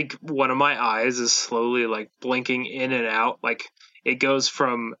 And I think one of my eyes is slowly, like, blinking in and out. Like, it goes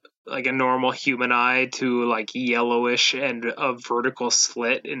from, like, a normal human eye to, like, yellowish and a vertical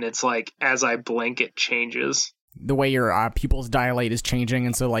slit. And it's like, as I blink, it changes. The way your pupils dilate is changing,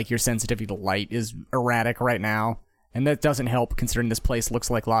 and so, like, your sensitivity to light is erratic right now. And that doesn't help, considering this place looks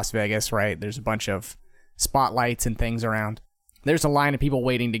like Las Vegas, right? There's a bunch of spotlights and things around. There's a line of people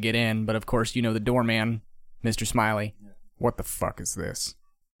waiting to get in, but of course, you know the doorman, Mr. Smiley. What the fuck is this?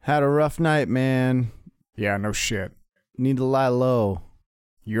 Had a rough night, man. Yeah, no shit. Need to lie low.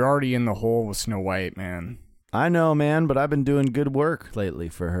 You're already in the hole with Snow White, man. I know, man, but I've been doing good work lately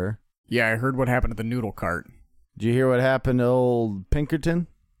for her. Yeah, I heard what happened to the noodle cart. Did you hear what happened to old Pinkerton?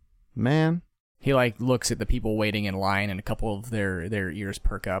 Man? He, like, looks at the people waiting in line, and a couple of their ears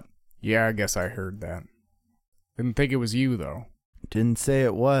perk up. Yeah, I guess I heard that. Didn't think it was you, though. Didn't say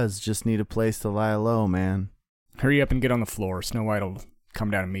it was. Just need a place to lie low, man. Hurry up and get on the floor. Snow White'll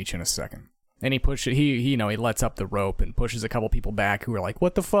come down and meet you in a second. And he lets up the rope and pushes a couple people back who are like,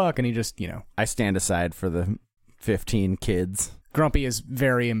 what the fuck? And he just, I stand aside for the 15 kids. Grumpy is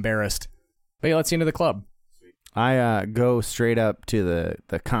very embarrassed. But he lets you into the club. I go straight up to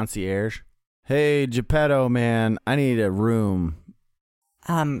the concierge. Hey, Geppetto, man, I need a room.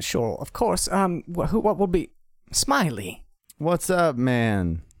 Sure, of course. What will be... Smiley. What's up,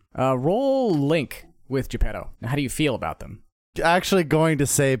 man? Roll Link with Geppetto. Now, how do you feel about them? Actually going to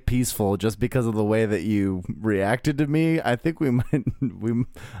say peaceful just because of the way that you reacted to me. I think I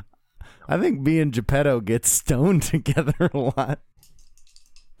think me and Geppetto get stoned together a lot.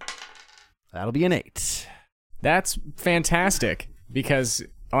 That'll be an 8. That's fantastic because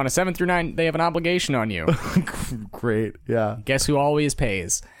on a 7 through 9, they have an obligation on you. Great, yeah. Guess who always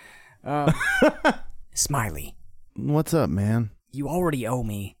pays? Smiley, What's up, man? you already owe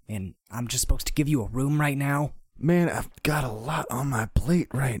me, and I'm just supposed to give you a room right now? Man, I've got a lot on my plate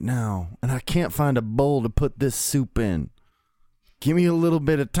right now, and I can't find a bowl to put this soup in. Give me a little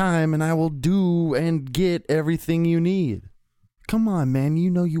bit of time, and I will do and get everything you need. Come on, man. You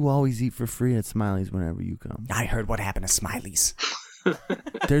know you always eat for free at Smiley's whenever you come. I heard what happened to Smiley's.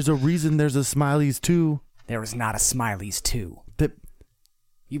 There's a reason there's a Smiley's, too. There was not a Smiley's 2. That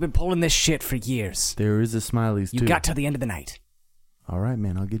You've been pulling this shit for years. There is a Smiley's, You too. got till the end of the night. All right,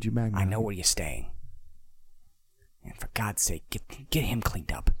 man. I'll get you back now. I know where you're staying. And for God's sake, get him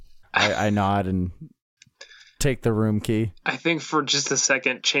cleaned up. I nod and take the room key. I think for just a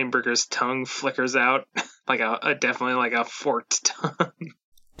second, Chainbreaker's tongue flickers out, like definitely like a forked tongue.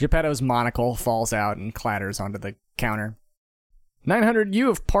 Geppetto's monocle falls out and clatters onto the counter. 900, you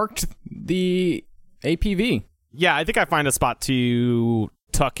have parked the APV. Yeah, I think I find a spot to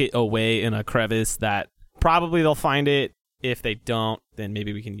tuck it away in a crevice that probably they'll find it. If they don't, then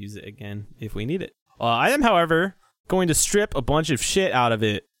maybe we can use it again if we need it. I am, however, going to strip a bunch of shit out of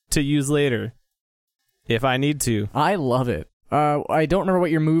it to use later if I need to. I love it. I don't remember what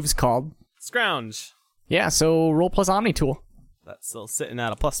your move's called. Scrounge. Yeah, so roll plus Omni Tool. That's still sitting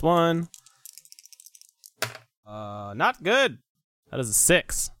at a +1. Not good. That is a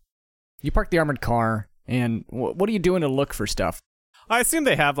 6. You park the armored car, and what are you doing to look for stuff? I assume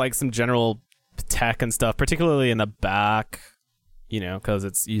they have like some general tech and stuff, particularly in the back, you know, because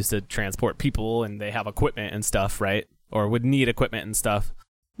it's used to transport people and they have equipment and stuff, right? Or would need equipment and stuff.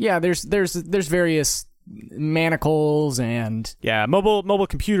 Yeah, there's various manacles and Yeah, mobile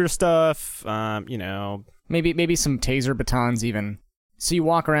computer stuff, you know. maybe some taser batons even. So you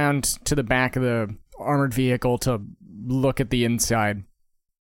walk around to the back of the armored vehicle to look at the inside.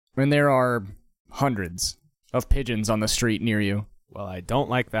 And there are hundreds of pigeons on the street near you. Well, I don't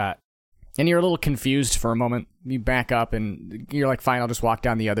like that. And you're a little confused for a moment. You back up and you're like, fine, I'll just walk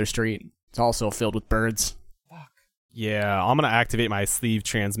down the other street. It's also filled with birds. Yeah, I'm going to activate my sleeve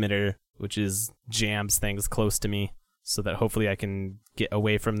transmitter, which jams things close to me so that hopefully I can get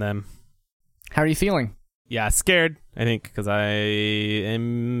away from them. How are you feeling? Yeah, scared, I think, because I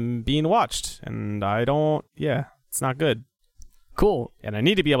am being watched, and it's not good. Cool. And I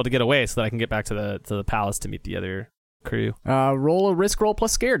need to be able to get away so that I can get back to the palace to meet the other crew. Roll a risk roll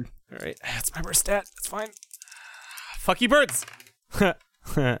plus scared. All right, that's my worst stat. That's fine. Fuck you, birds. No,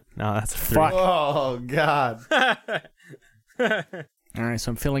 that's a 3. Fuck. Oh, God. All right,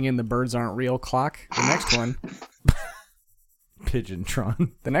 so I'm filling in the birds aren't real clock. The next one,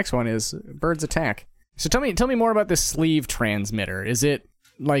 Pigeontron. the next one is birds attack. So tell me more about this sleeve transmitter. Is it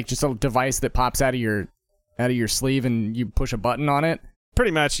like just a device that pops out of your sleeve and you push a button on it?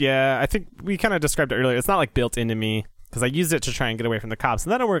 Pretty much, yeah. I think we kind of described it earlier. It's not like built into me because I used it to try and get away from the cops,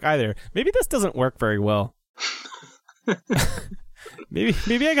 and that didn't work either. Maybe this doesn't work very well.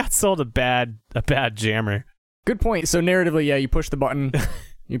 Maybe I got sold a bad jammer. Good point. So narratively, yeah, you push the button,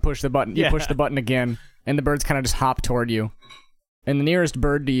 you push the button, you Yeah. push the button again, and the birds kind of just hop toward you. And the nearest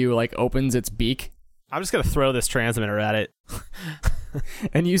bird to you like opens its beak, I'm just gonna throw this transmitter at it.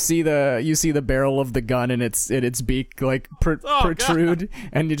 and you see the barrel of the gun in its beak like protrude,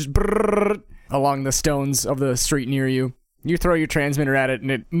 and you just brrrr along the stones of the street near you. You throw your transmitter at it,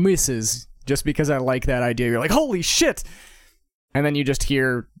 and it misses. Just because I like that idea, you're like, holy shit! And then you just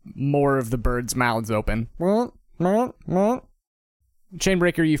hear more of the birds' mouths open.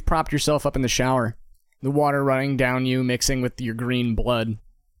 Chainbreaker, you've propped yourself up in the shower. The water running down you, mixing with your green blood.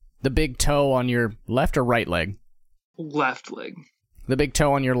 The big toe on your left or right leg? Left leg. The big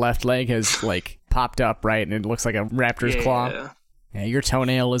toe on your left leg has, like, popped up, right? And it looks like a raptor's claw. Yeah, your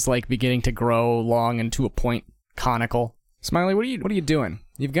toenail is, like, beginning to grow long and to a point conical. Smiley, what are you doing?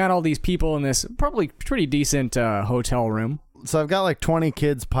 You've got all these people in this probably pretty decent hotel room. So I've got like 20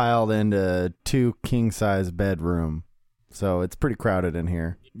 kids piled into 2 king-size bedroom. So it's pretty crowded in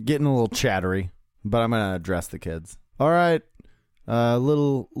here. Getting a little chattery, but I'm going to address the kids. All right,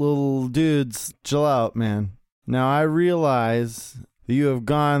 little dudes, chill out, man. Now I realize that you have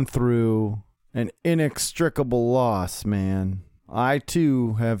gone through an inextricable loss, man. I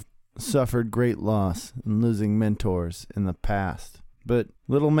too have suffered great loss in losing mentors in the past. But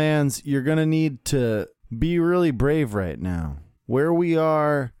little mans, you're going to need to be really brave right now. Where we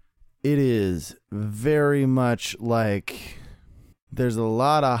are, it is very much like there's a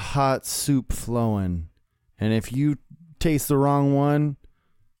lot of hot soup flowing. And if you taste the wrong one,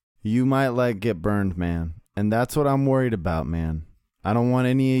 you might get burned, man. And that's what I'm worried about, man. I don't want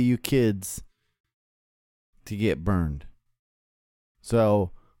any of you kids to get burned.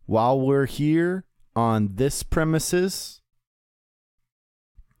 So while we're here on this premises,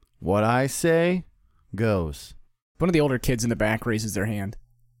 what I say goes. One of the older kids in the back raises their hand.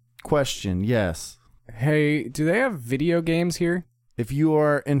 Question, yes. Hey, do they have video games here? If you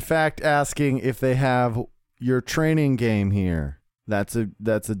are in fact asking if they have your training game here, that's a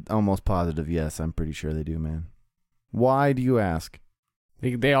almost positive yes. I'm pretty sure they do, man. Why do you ask?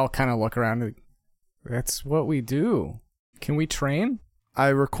 They all kind of look around. And, that's what we do. Can we train? I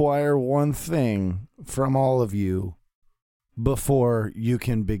require one thing from all of you before you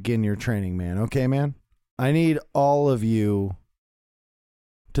can begin your training, man. Okay, man? I need all of you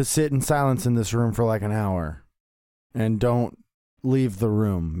to sit in silence in this room for like an hour. And don't leave the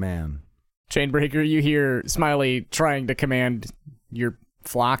room, man. Chainbreaker, you hear Smiley trying to command your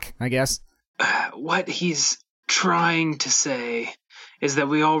flock, I guess. What he's trying to say is that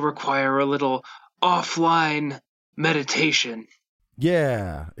we all require a little offline meditation.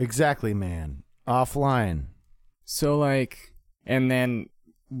 Yeah, exactly, man. Offline. So, like, and then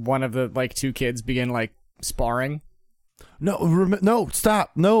one of the, like, two kids begin, like, sparring. No,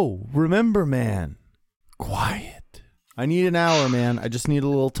 stop. No, remember, man. Quiet. I need an hour, man. I just need a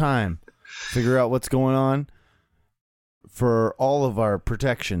little time. Figure out what's going on for all of our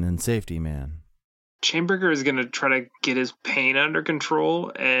protection and safety, man. Chainbreaker is going to try to get his pain under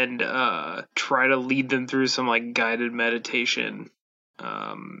control and try to lead them through some like guided meditation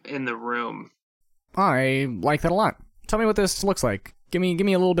in the room. I like that a lot. Tell me what this looks like. Give me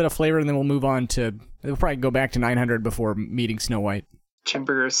a little bit of flavor, and then we'll move on to... We'll probably go back to 900 before meeting Snow White.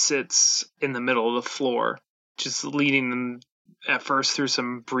 Chainbreaker sits in the middle of the floor, just leading them at first through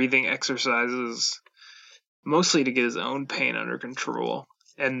some breathing exercises, mostly to get his own pain under control.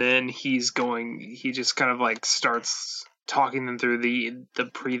 And then he just kind of like starts talking them through the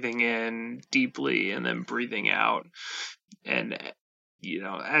breathing in deeply and then breathing out. And, you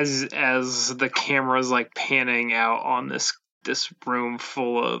know, as the camera's like panning out on this room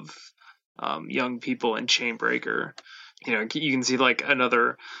full of young people and Chainbreaker, you know, you can see like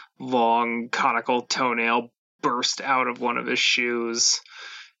another long conical toenail burst out of one of his shoes.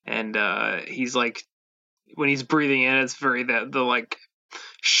 And he's like, when he's breathing in, it's very the like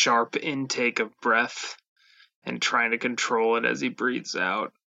sharp intake of breath and trying to control it as he breathes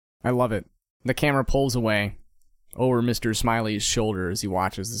out. I love it. The camera pulls away over Mr. Smiley's shoulder as he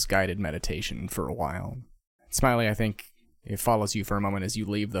watches this guided meditation for a while. Smiley, I think it follows you for a moment as you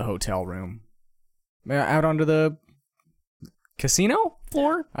leave the hotel room. Out onto the casino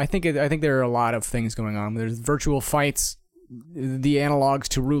floor? I think there are a lot of things going on. There's virtual fights, the analogs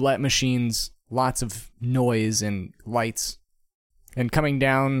to roulette machines, lots of noise and lights. And coming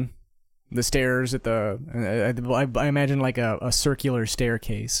down the stairs at I imagine like a circular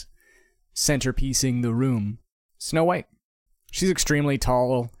staircase, centerpiecing the room, Snow White. She's extremely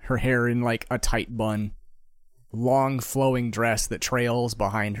tall, her hair in like a tight bun, long flowing dress that trails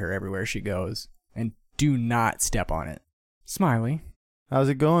behind her everywhere she goes. And do not step on it. Smiley. How's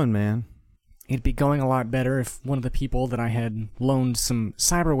it going, man? It'd be going a lot better if one of the people that I had loaned some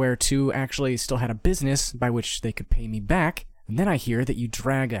cyberware to actually still had a business by which they could pay me back. And then I hear that you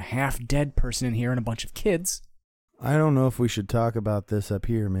drag a half-dead person in here and a bunch of kids. I don't know if we should talk about this up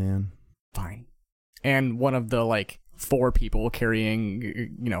here, man. Fine. And one of the, like, 4 people carrying,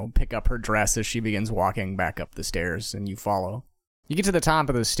 you know, pick up her dress as she begins walking back up the stairs, and you follow. You get to the top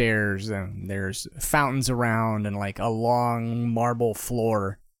of the stairs, and there's fountains around and, like, a long marble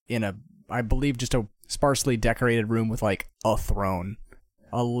floor in I believe, just a sparsely decorated room with, like, a throne.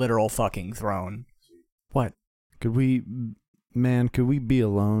 A literal fucking throne. What? Could we be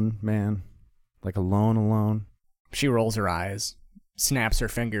alone, man? Like alone? She rolls her eyes, snaps her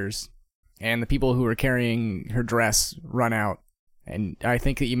fingers, and the people who are carrying her dress run out. And I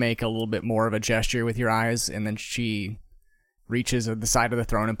think that you make a little bit more of a gesture with your eyes, and then she reaches at the side of the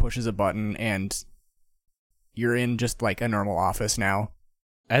throne and pushes a button, and you're in just like a normal office now.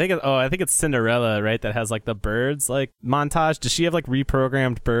 I think it's Cinderella, right? That has like the birds like montage. Does she have like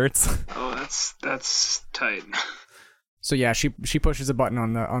reprogrammed birds? Oh, that's tight. So yeah, she pushes a button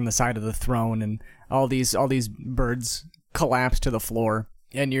on the side of the throne, and all these birds collapse to the floor,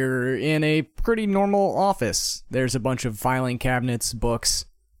 and you're in a pretty normal office. There's a bunch of filing cabinets, books,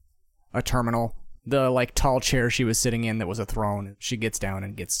 a terminal, the like tall chair she was sitting in that was a throne. She gets down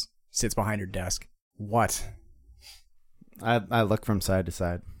and sits behind her desk. What? I look from side to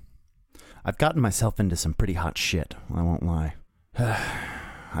side. I've gotten myself into some pretty hot shit, I won't lie.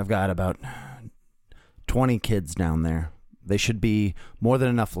 I've got about 20 kids down there. They should be more than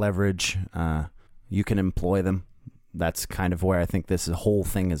enough leverage. You can employ them. That's kind of where I think this whole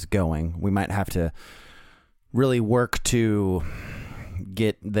thing is going. We might have to really work to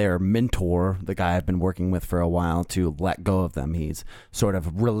get their mentor, the guy I've been working with for a while, to let go of them. He's sort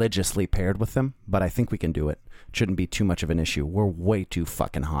of religiously paired with them, but I think we can do it. It shouldn't be too much of an issue. We're way too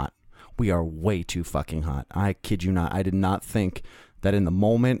fucking hot. We are way too fucking hot. I kid you not. I did not think that in the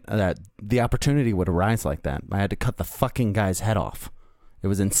moment that the opportunity would arise like that. I had to cut the fucking guy's head off. It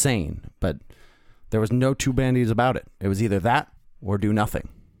was insane, but there was no two bandies about it. It was either that or do nothing.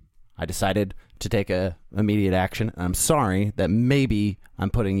 I decided to take immediate action. I'm sorry that maybe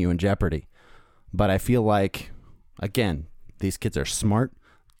I'm putting you in jeopardy, but I feel like, again, these kids are smart,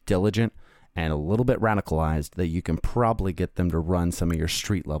 diligent, and a little bit radicalized, that you can probably get them to run some of your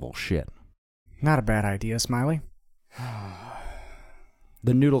street level shit. Not a bad idea, Smiley.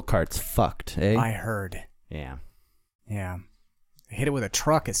 The noodle cart's fucked, eh? I heard. Yeah. Yeah. Hit it with a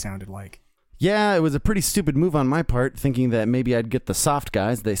truck, it sounded like. Yeah, it was a pretty stupid move on my part, thinking that maybe I'd get the soft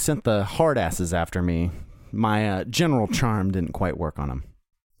guys. They sent the hard asses after me. My general charm didn't quite work on them.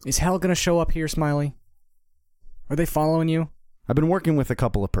 Is hell gonna show up here, Smiley? Are they following you? I've been working with a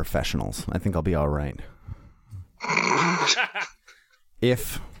couple of professionals. I think I'll be all right.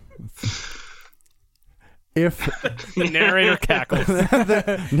 If The narrator cackles.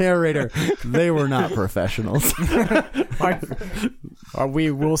 the narrator, they were not professionals.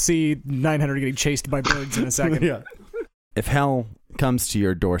 We'll see 900 getting chased by birds in a second. Yeah. If hell comes to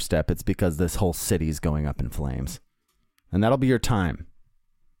your doorstep, it's because this whole city's going up in flames. And that'll be your time.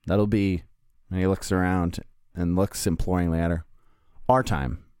 That'll be, and he looks around and looks imploringly at her, our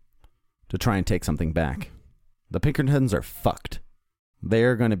time to try and take something back. The Pinkertons are fucked. They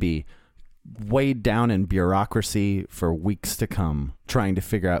are going to be weighed down in bureaucracy for weeks to come, trying to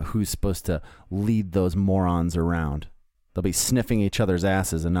figure out who's supposed to lead those morons around. They'll be sniffing each other's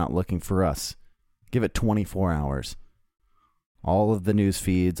asses and not looking for us. Give it 24 hours. All of the news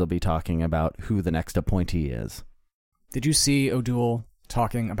feeds will be talking about who the next appointee is. Did you see O'Doul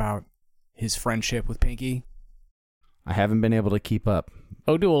talking about his friendship with Pinky? I haven't been able to keep up.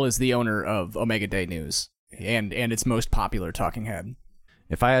 O'Doul is the owner of Omega Day News and its most popular talking head.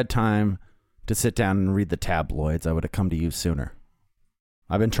 If I had time to sit down and read the tabloids, I would have come to you sooner.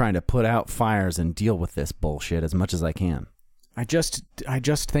 I've been trying to put out fires and deal with this bullshit as much as I can. I just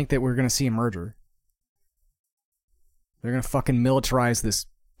think that we're gonna see a merger. They're gonna fucking militarize this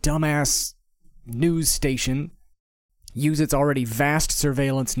dumbass news station, use its already vast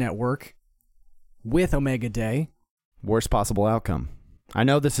surveillance network with Omega Day. Worst possible outcome. I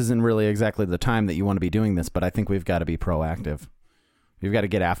know this isn't really exactly the time that you want to be doing this, but I think we've got to be proactive. We've got to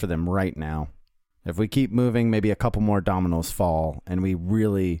get after them right now. If we keep moving, maybe a couple more dominoes fall, and we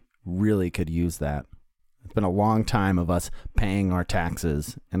really, really could use that. It's been a long time of us paying our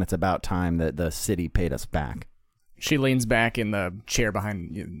taxes, and it's about time that the city paid us back. She leans back in the chair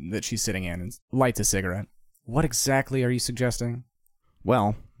behind that she's sitting in and lights a cigarette. What exactly are you suggesting?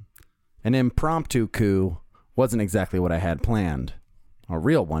 Well, an impromptu coup wasn't exactly what I had planned. A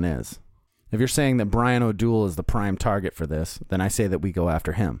real one is. If you're saying that Brian O'Doul is the prime target for this, then I say that we go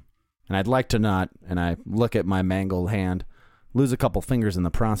after him. And I'd like to not, and I look at my mangled hand, lose a couple fingers in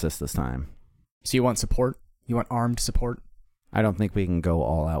the process this time. So you want support? You want armed support? I don't think we can go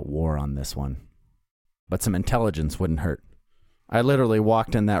all-out war on this one. But some intelligence wouldn't hurt. I literally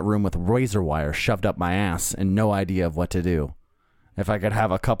walked in that room with razor wire shoved up my ass and no idea of what to do. If I could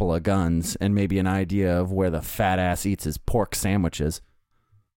have a couple of guns and maybe an idea of where the fat ass eats his pork sandwiches,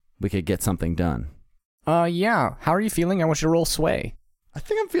 we could get something done. Yeah. How are you feeling? I want you to roll sway. I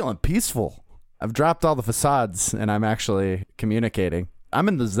think I'm feeling peaceful. I've dropped all the facades and I'm actually communicating. I'm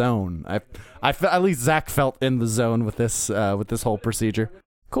in the zone. At least Zach felt in the zone with this whole procedure.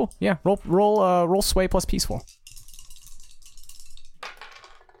 Cool. Yeah. Roll sway plus peaceful.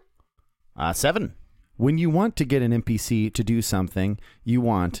 7. When you want to get an NPC to do something you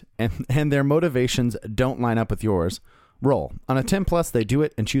want and their motivations don't line up with yours, roll. On a 10 plus, they do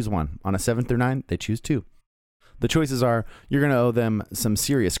it and choose 1. On a 7 through 9, they choose 2. The choices are, you're going to owe them some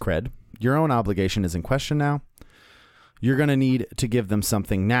serious cred. Your own obligation is in question now. You're going to need to give them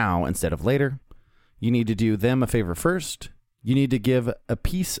something now instead of later. You need to do them a favor first. You need to give a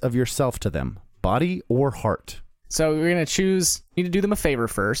piece of yourself to them, body or heart. So you're going to choose, you need to do them a favor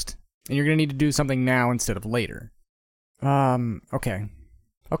first, and you're going to need to do something now instead of later. Okay.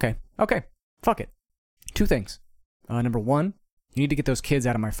 Fuck it. 2 things. Number 1, you need to get those kids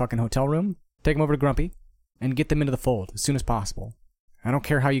out of my fucking hotel room, take them over to Grumpy, and get them into the fold as soon as possible. I don't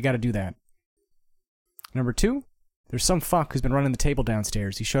care how you got to do that. Number 2, there's some fuck who's been running the table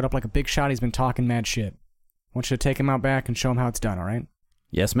downstairs. He showed up like a big shot. He's been talking mad shit. I want you to take him out back and show him how it's done, all right?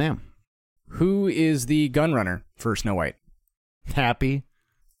 Yes, ma'am. Who is the gun runner for Snow White? Happy.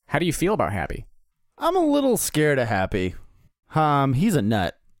 How do you feel about Happy? I'm a little scared of Happy. He's a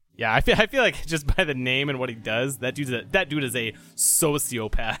nut. Yeah, I feel like just by the name and what he does, that dude is a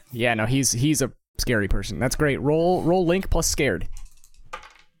sociopath. Yeah, no, he's a scary person. That's great. Roll Link plus scared.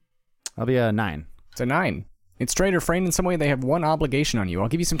 I'll be a 9. It's a 9. It's straight or framed in some way. They have one obligation on you. I'll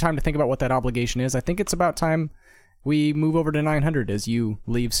give you some time to think about what that obligation is. I think it's about time we move over to 900 as you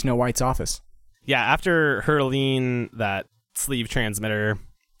leave Snow White's office. Yeah, after hurling that sleeve transmitter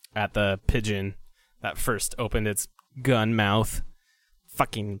at the pigeon that first opened its gun mouth,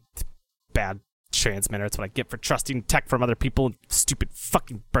 fucking bad transmitter. That's what I get for trusting tech from other people. Stupid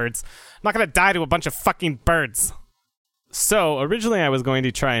fucking birds. I'm not gonna die to a bunch of fucking birds. So originally I was going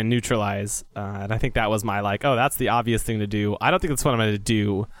to try and neutralize, and I think that was my that's the obvious thing to do. I don't think that's what I'm going to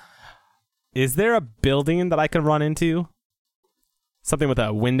do. Is there a building that I can run into? Something with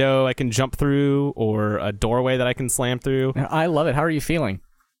a window I can jump through, or a doorway that I can slam through? I love it. How are you feeling?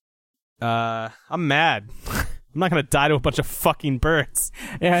 I'm mad. I'm not going to die to a bunch of fucking birds.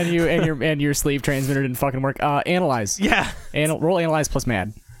 And your sleeve transmitter didn't fucking work. Analyze. Yeah. Roll analyze plus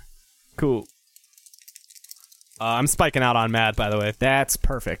mad. Cool. I'm spiking out on mad, by the way. That's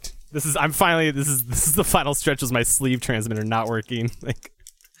perfect. This is the final stretch of my sleeve transmitter not working.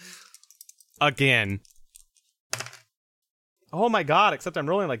 Again. Oh my god, except I'm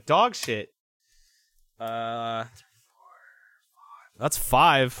rolling like dog shit. That's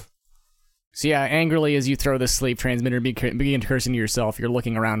 5. So yeah, angrily as you throw the sleeve transmitter and begin cursing to yourself, you're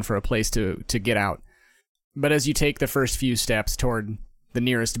looking around for a place to get out. But as you take the first few steps toward the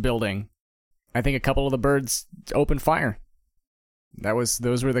nearest building, I think a couple of the birds opened fire.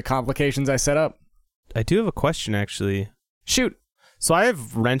 Those were the complications I set up. I do have a question, actually. Shoot. So I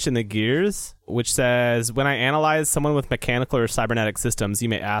have Wrench in the Gears, which says, when I analyze someone with mechanical or cybernetic systems, you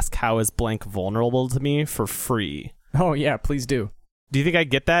may ask, how is blank vulnerable to me for free? Oh yeah, please do. Do you think I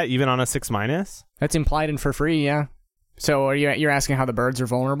get that even on a 6-? That's implied in for free, yeah. So you're asking how the birds are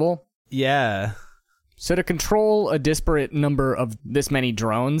vulnerable? Yeah. So to control a disparate number of this many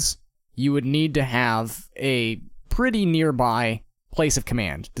drones, you would need to have a pretty nearby place of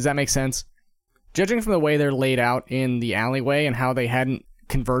command. Does that make sense? Judging from the way they're laid out in the alleyway and how they hadn't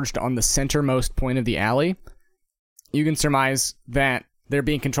converged on the centermost point of the alley, you can surmise that they're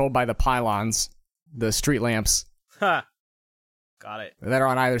being controlled by the pylons, the street lamps. Ha. Got it. That are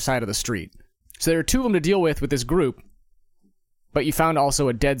on either side of the street. So there are 2 of them to deal with this group, but you found also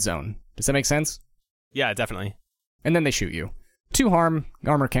a dead zone. Does that make sense? Yeah, definitely. And then they shoot you. 2 harm,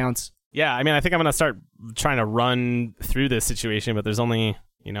 armor counts. Yeah, I mean, I think I'm going to start trying to run through this situation, but there's only,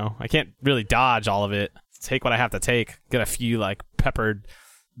 I can't really dodge all of it. Take what I have to take. Get a few, peppered,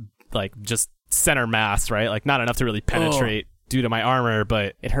 just center mass, right? Not enough to really penetrate due to my armor,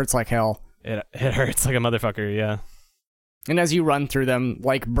 but... It hurts like hell. It hurts like a motherfucker, yeah. And as you run through them,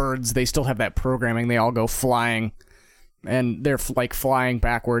 like birds, they still have that programming. They all go flying. And they're, flying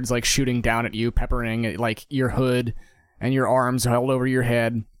backwards, shooting down at you, peppering at, your hood and your arms held over your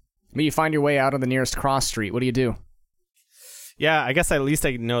head. But you find your way out on the nearest cross street. What do you do? Yeah, I guess at least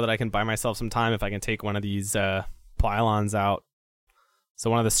I know that I can buy myself some time if I can take one of these pylons out. So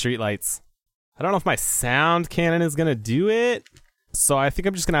one of the streetlights. I don't know if my sound cannon is going to do it. So I think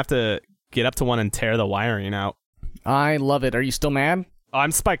I'm just going to have to get up to one and tear the wiring out. I love it. Are you still mad?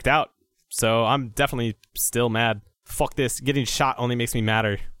 I'm spiked out. So I'm definitely still mad. Fuck this. Getting shot only makes me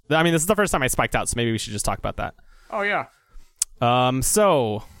madder. I mean, this is the first time I spiked out, so maybe we should just talk about that. Oh, yeah.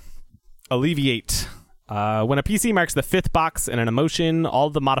 So... Alleviate. When a PC marks the 5th box in an emotion, all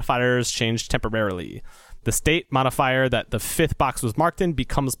the modifiers change temporarily. The state modifier that the 5th box was marked in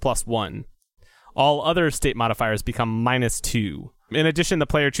becomes +1. All other state modifiers become -2. In addition, the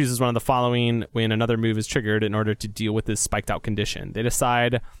player chooses one of the following when another move is triggered in order to deal with this spiked out condition. They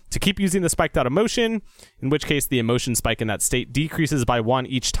decide to keep using the spiked out emotion, in which case the emotion spike in that state decreases by 1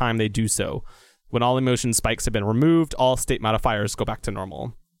 each time they do so. When all emotion spikes have been removed, all state modifiers go back to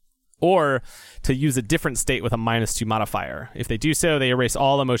normal. Or to use a different state with a -2 modifier. If they do so, they erase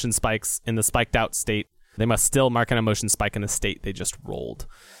all emotion spikes in the spiked out state. They must still mark an emotion spike in the state they just rolled.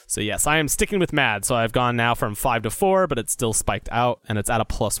 So yes, I am sticking with mad. So I've gone now from 5 to 4, but it's still spiked out, and it's at a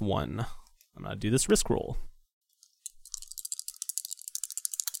 +1. I'm going to do this risk roll.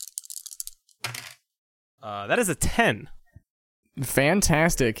 That is a 10.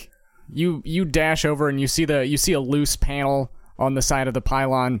 Fantastic. You dash over and you see a loose panel on the side of the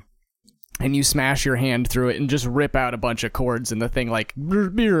pylon. And you smash your hand through it and just rip out a bunch of cords, and the thing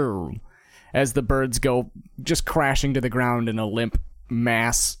as the birds go just crashing to the ground in a limp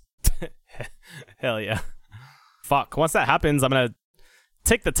mass. Hell yeah. Fuck. Once that happens, I'm going to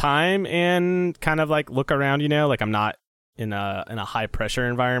take the time and kind of like look around, like I'm not in a high pressure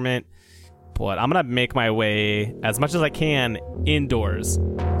environment, but I'm gonna make my way as much as I can indoors,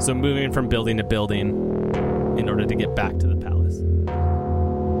 so moving from building to building in order to get back to the palace.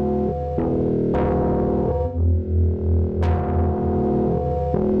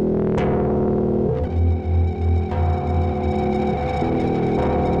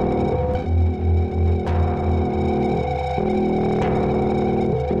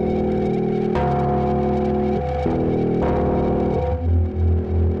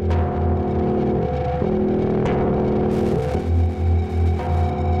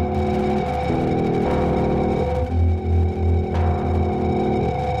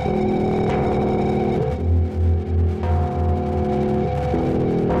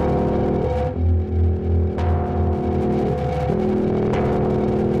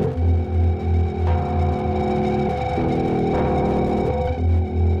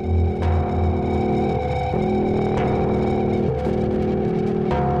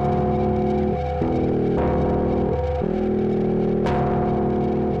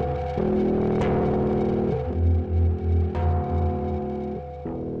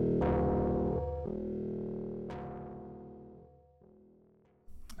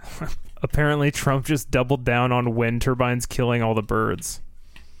 Apparently, Trump just doubled down on wind turbines killing all the birds.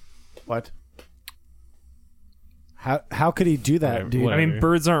 What? How could he do that, dude? I mean,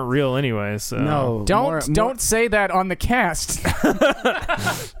 birds aren't real anyway, so... No. Don't say that on the cast.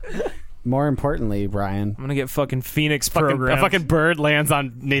 More importantly, Brian, I'm gonna get fucking Phoenix A programmed. fucking bird lands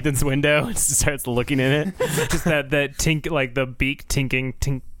on Nathan's window and starts looking in it. Just that tink, like the beak tinking,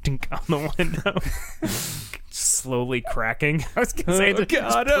 tink, tink on the window. Slowly cracking. I was gonna say, Oh,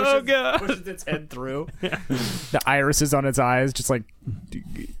 God, oh, God. pushes its head through. The irises on its eyes, just like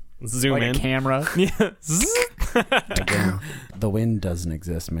Zoom like in. a camera. Yeah. again, the wind doesn't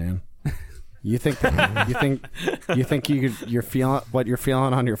exist, man. You think you're feeling what you're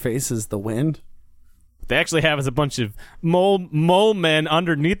feeling on your face is the wind? They actually have is a bunch of mole men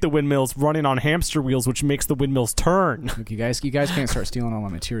underneath the windmills running on hamster wheels, which makes the windmills turn. Look, you guys can't start stealing all my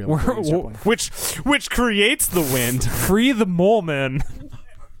material. before you start playing. which creates the wind Free the mole men.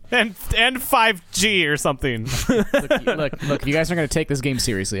 and 5G or something. Look, if you guys aren't going to take this game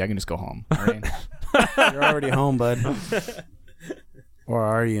seriously, I can just go home. All right? You're already home, bud. Or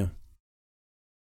are you?